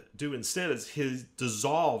him do instead is he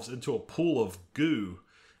dissolves into a pool of goo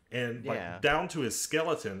and like down to his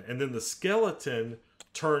skeleton, and then the skeleton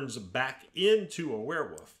turns back into a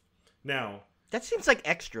werewolf. Now, that seems like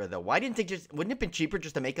extra, though. Why didn't they wouldn't it have been cheaper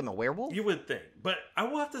just to make him a werewolf? You would think. But I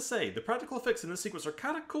will have to say, the practical effects in this sequence are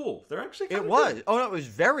kind of cool. They're actually kind of It was. good. Oh, no, it was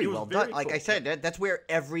very well done. very Like cool. I said, that's where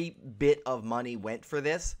every bit of money went for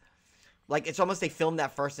this. Like, it's almost they filmed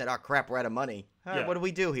that first and said, oh, crap, we're out of money. All right, Yeah. what do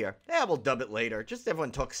we do here? Yeah, we'll dub it later. Just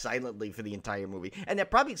everyone talks silently for the entire movie. And that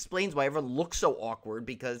probably explains why everyone looks so awkward,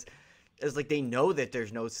 because it's like they know that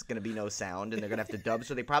there's going to be no sound and they're going to have to dub,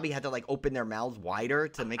 so they probably had to, like, open their mouths wider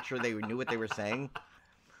to make sure they knew what they were saying.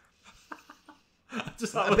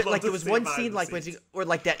 But like there was one scene like or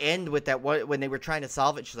like that end with that one when they were trying to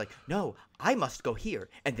solve it. She's like, "No, I must go here,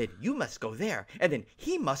 and then you must go there, and then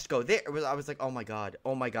he must go there." I was like, "Oh my god,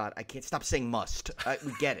 I can't stop saying must."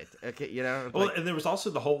 We get it, okay? You know. Well, and there was also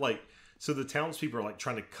the whole like, so the townspeople are like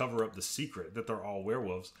trying to cover up the secret that they're all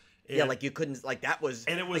werewolves. And, yeah, like you couldn't like that was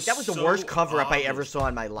and it was like, that was the so worst cover up I obvious. ever saw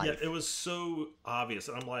in my life. Yeah, it was so obvious,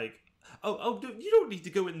 and I'm like, oh, dude, you don't need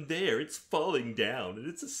to go in there. It's falling down, and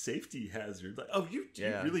it's a safety hazard. Like, oh, you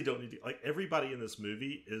really don't need to. Like, everybody in this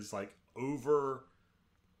movie is like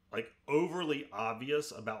overly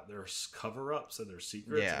obvious about their cover-ups and their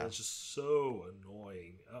secrets. Yeah. And it's just so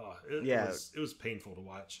annoying. Oh, it was painful to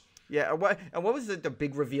watch. Yeah, and what was the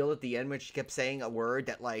big reveal at the end when she kept saying a word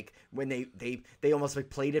that, like, when they almost like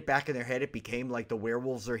played it back in their head, it became like the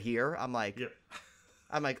werewolves are here. I'm like,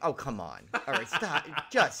 oh, come on. All right, stop.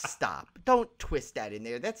 Just stop. Don't twist that in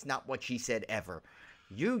there. That's not what she said ever.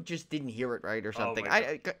 You just didn't hear it right or something.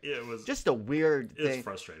 It was just a weird thing. It's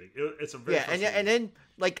frustrating. It's a very frustrating. And then,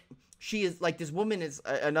 like, she is, like, this woman is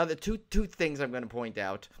another two things I'm going to point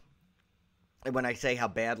out. And when I say how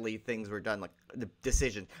badly things were done, like the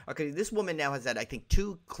decision. Okay, this woman now has had, I think,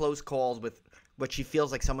 2 close calls with what she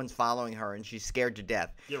feels like someone's following her, and she's scared to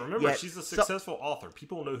death. Yeah, remember, she's a successful author.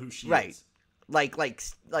 People know who she is. Right. Like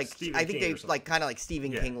Stephen I think King they like kind of like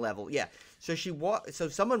Stephen King level. Yeah. So so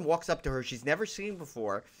someone walks up to her she's never seen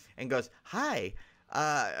before and goes, "Hi,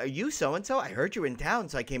 are you so and so? I heard you were in town,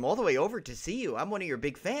 so I came all the way over to see you. I'm one of your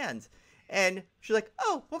big fans." And she's like,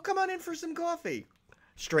 "Oh, well, come on in for some coffee."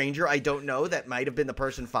 Stranger I don't know, that might have been the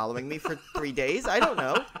person following me for 3 days. I don't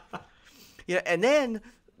know. Yeah, and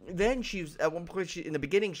then she's at one point in the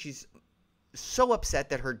beginning she's so upset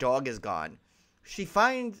that her dog is gone. She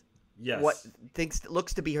finds what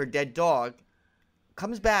looks to be her dead dog,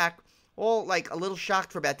 comes back, all like a little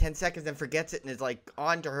shocked for about 10 seconds, then forgets it and is like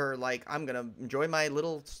on to her like, I'm gonna enjoy my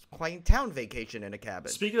little quaint town vacation in a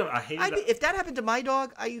cabin. Speaking of, if that happened to my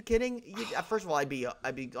dog, are you kidding? First of all, I'd be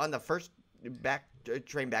on the first back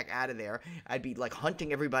train back out of there. I'd be like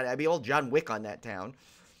hunting everybody. I'd be all John Wick on that town.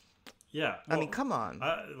 Yeah, I mean, come on.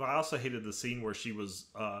 I also hated the scene where she was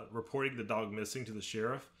reporting the dog missing to the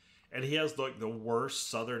sheriff, and he has like the worst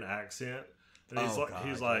Southern accent, and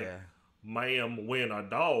he's like, "Ma'am, when a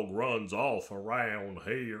dog runs off around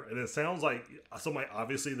here," and it sounds like somebody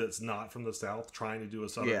obviously that's not from the South trying to do a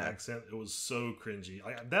Southern accent. It was so cringy.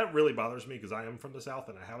 That really bothers me because I am from the South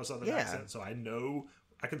and I have a Southern accent, so I know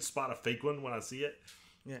I can spot a fake one when I see it.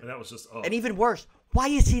 Yeah. And that was just And even worse, why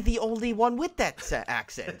is he the only one with that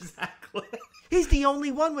accent? Exactly. He's the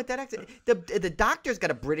only one with that accent. The doctor's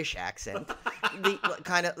got a British accent. The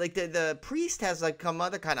kind of like the priest has like some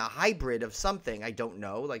other kind of hybrid of something. I don't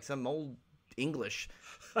know, like some old English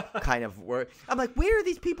kind of word. I'm like, where are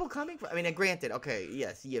these people coming from? I mean, granted, okay,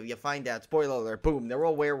 yes, you find out, spoiler alert, boom, they're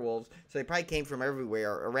all werewolves, so they probably came from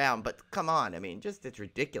everywhere around. But come on, I mean, just it's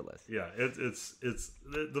ridiculous. Yeah, it's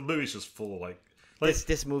the movie's just full of like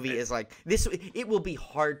this movie is like this. It will be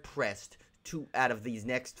hard pressed to out of these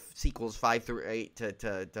next sequels 5 through 8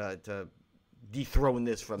 to dethrone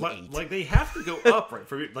this from 8. Like they have to go up,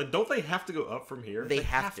 right? Like, don't they have to go up from here? They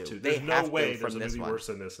have to. There's no way there's a movie worse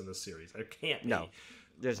than this in this series. It can't be. No.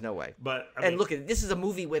 There's no way. But I mean, look at this is a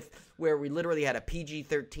movie where we literally had a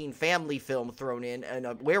PG-13 family film thrown in and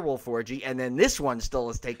a werewolf orgy, and then this one still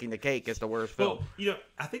is taking the cake as the worst film. Well,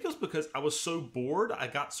 I think it was because I was so bored. I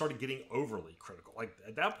started getting overly critical. Like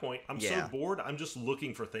at that point, I'm so bored. I'm just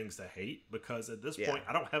looking for things to hate because at this point,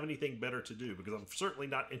 I don't have anything better to do because I'm certainly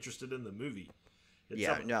not interested in the movie. At least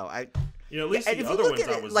the other ones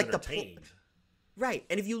I was like entertained. Right,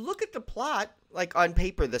 and if you look at the plot, like on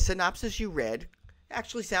paper, the synopsis you read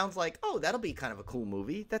actually sounds like, oh, that'll be kind of a cool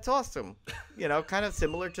movie. That's awesome. Kind of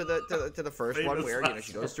similar to the first one where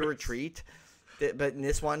she goes to a retreat, but in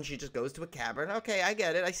this one she just goes to a cabin. Okay, I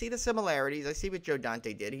get it. I see the similarities. I see what Joe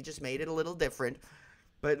Dante did. He just made it a little different.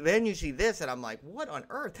 But then you see this, and I'm like, what on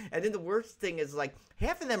earth? And then the worst thing is like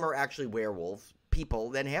half of them are actually werewolf people.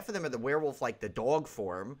 Then half of them are the werewolf like the dog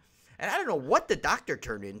form. And I don't know what the doctor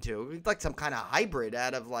turned into. He's like some kind of hybrid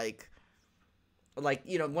out of like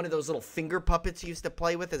one of those little finger puppets you used to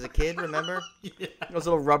play with as a kid, remember? Yeah. Those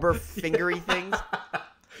little rubber fingery things.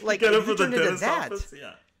 Like, get him you from the turned into dentist that. office?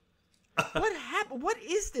 Yeah. What happened? What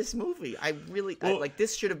is this movie?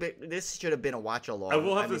 This should have been a watch along. I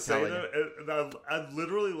will have to say though, I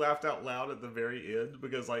literally laughed out loud at the very end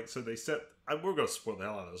because they set. We're going to spoil the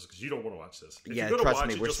hell out of this because you don't want to watch this. If you're trust watch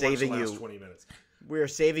me, it, we're just saving watch the you. last 20 minutes. We're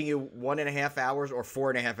saving you 1.5 hours or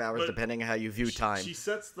 4.5 hours, But depending on how you view time. She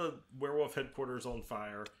sets the werewolf headquarters on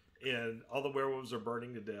fire, and all the werewolves are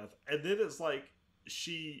burning to death. And then it's like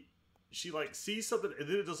she like sees something, and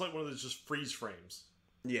then it does like one of those just freeze frames.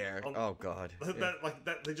 Yeah. Oh God.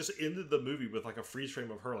 That they just ended the movie with like a freeze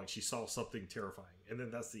frame of her, like she saw something terrifying, and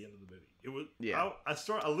then that's the end of the movie. It was. Yeah.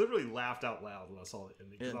 I literally laughed out loud when I saw the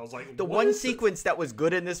ending because I was like, the one sequence that was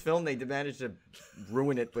good in this film, they managed to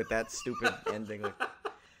ruin it with that stupid ending.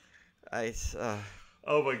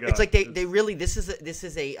 Oh my God! It's like they really this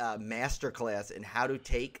is a master class in how to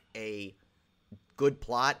take a good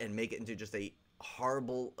plot and make it into just a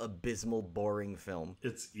horrible, abysmal, boring film.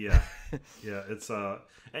 It's It's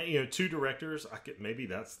and, 2 directors. Maybe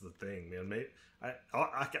that's the thing, man. Maybe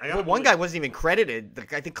one guy wasn't even credited.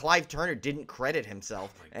 I think Clive Turner didn't credit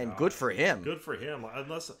himself, and good for him. Good for him.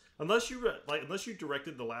 Unless you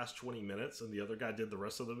directed the last 20 minutes and the other guy did the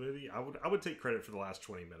rest of the movie, I would take credit for the last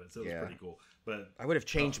 20 minutes. It was pretty cool. But I would have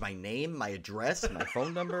changed my name, my address, my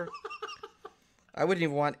phone number. I wouldn't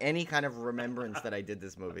even want any kind of remembrance that I did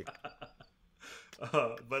this movie.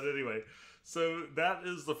 But anyway, so that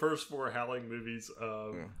is the first 4 Howling movies.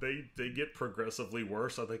 They get progressively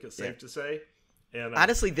worse, I think it's safe to say. And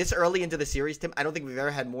honestly, this early into the series, Tim, I don't think we've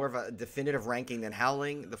ever had more of a definitive ranking than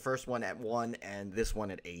Howling, the first one at 1 and this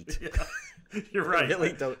one at 8. Yeah, you're right. I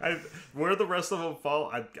really don't. Where the rest of them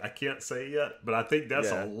fall, I can't say yet, but I think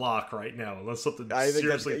that's a lock right now, unless something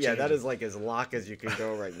seriously changes. Yeah, that is like as lock as you can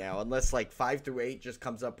go right now, unless like 5 through 8 just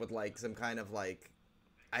comes up with like some kind of like,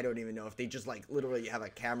 I don't even know if they just like literally have a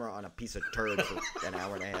camera on a piece of turd for an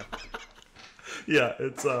hour and a half. Yeah,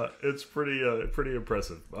 it's pretty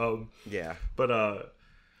impressive. But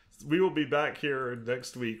we will be back here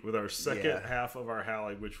next week with our second half of our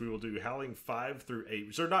Howling, which we will do Howling 5 through 8,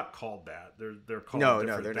 which they're not called that. They're called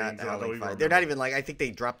different they're things. not Howling 5. They're not even like, I think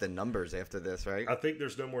they dropped the numbers after this, right? I think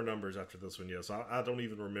there's no more numbers after this one yet, so I don't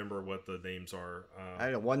even remember what the names are. I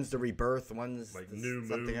don't know. One's the rebirth, one's like new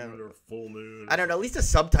moon or full moon. I don't know. At least the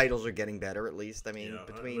subtitles are getting better. At least I mean,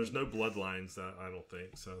 there's no bloodlines. I don't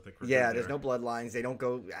think so. I think we're there's no bloodlines. They don't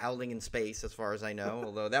go howling in space, as far as I know.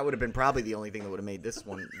 Although that would have been probably the only thing that would have made this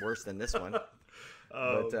one worse than this one.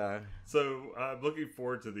 So I'm looking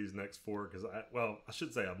forward to these next 4 because I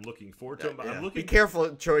should say I'm looking forward to them. But I'm looking. Be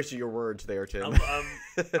careful choice of your words there, Tim.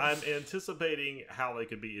 I'm anticipating how they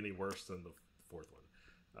could be any worse than the 4th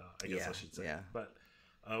one. I guess I should say. Yeah. But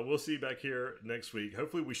we'll see you back here next week.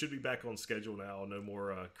 Hopefully, we should be back on schedule now. No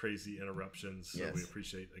more crazy interruptions. So we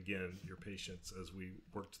appreciate again your patience as we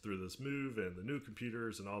worked through this move and the new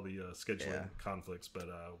computers and all the scheduling conflicts. But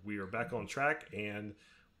we are back on track and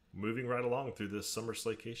moving right along through this summer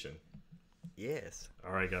Slaycation. Yes.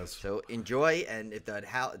 All right, guys. So enjoy, and if that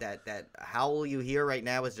howl you hear right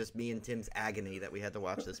now is just me and Tim's agony that we had to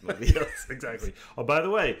watch this movie. Yes, exactly. Oh, by the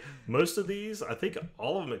way, most of these, I think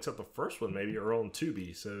all of them except the first one, maybe are on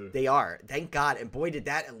Tubi. So they are. Thank God. And boy, did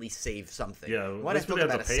that at least save something. Yeah. Want to talk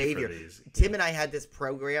about a savior? Tim and I had this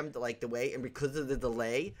programmed like the way, and because of the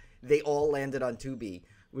delay, they all landed on Tubi.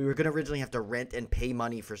 We were going to originally have to rent and pay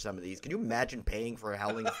money for some of these. Can you imagine paying for a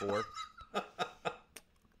Howling 4?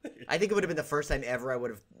 I think it would have been the first time ever I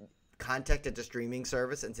would have contacted the streaming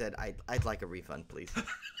service and said, I'd like a refund, please.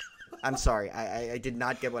 I'm sorry. I did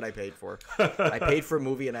not get what I paid for. I paid for a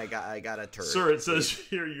movie and I got a turd. Sir, it says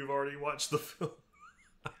here you've already watched the film.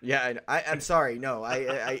 Yeah, I'm sorry. No,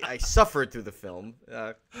 I suffered through the film.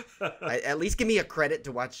 At least give me a credit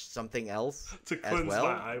to watch something else to cleanse as well.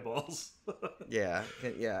 my eyeballs. Yeah.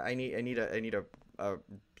 I need a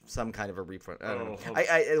some kind of a refund. I don't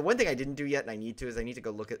know. One thing I didn't do yet, and I need to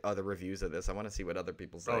go look at other reviews of this. I want to see what other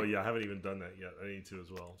people say. Oh yeah, I haven't even done that yet. I need to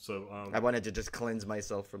as well. So I wanted to just cleanse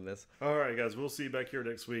myself from this. All right, guys, we'll see you back here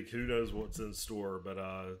next week. Who knows what's in store? But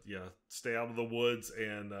stay out of the woods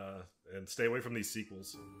and stay away from these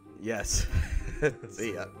sequels. Yes.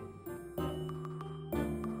 See ya.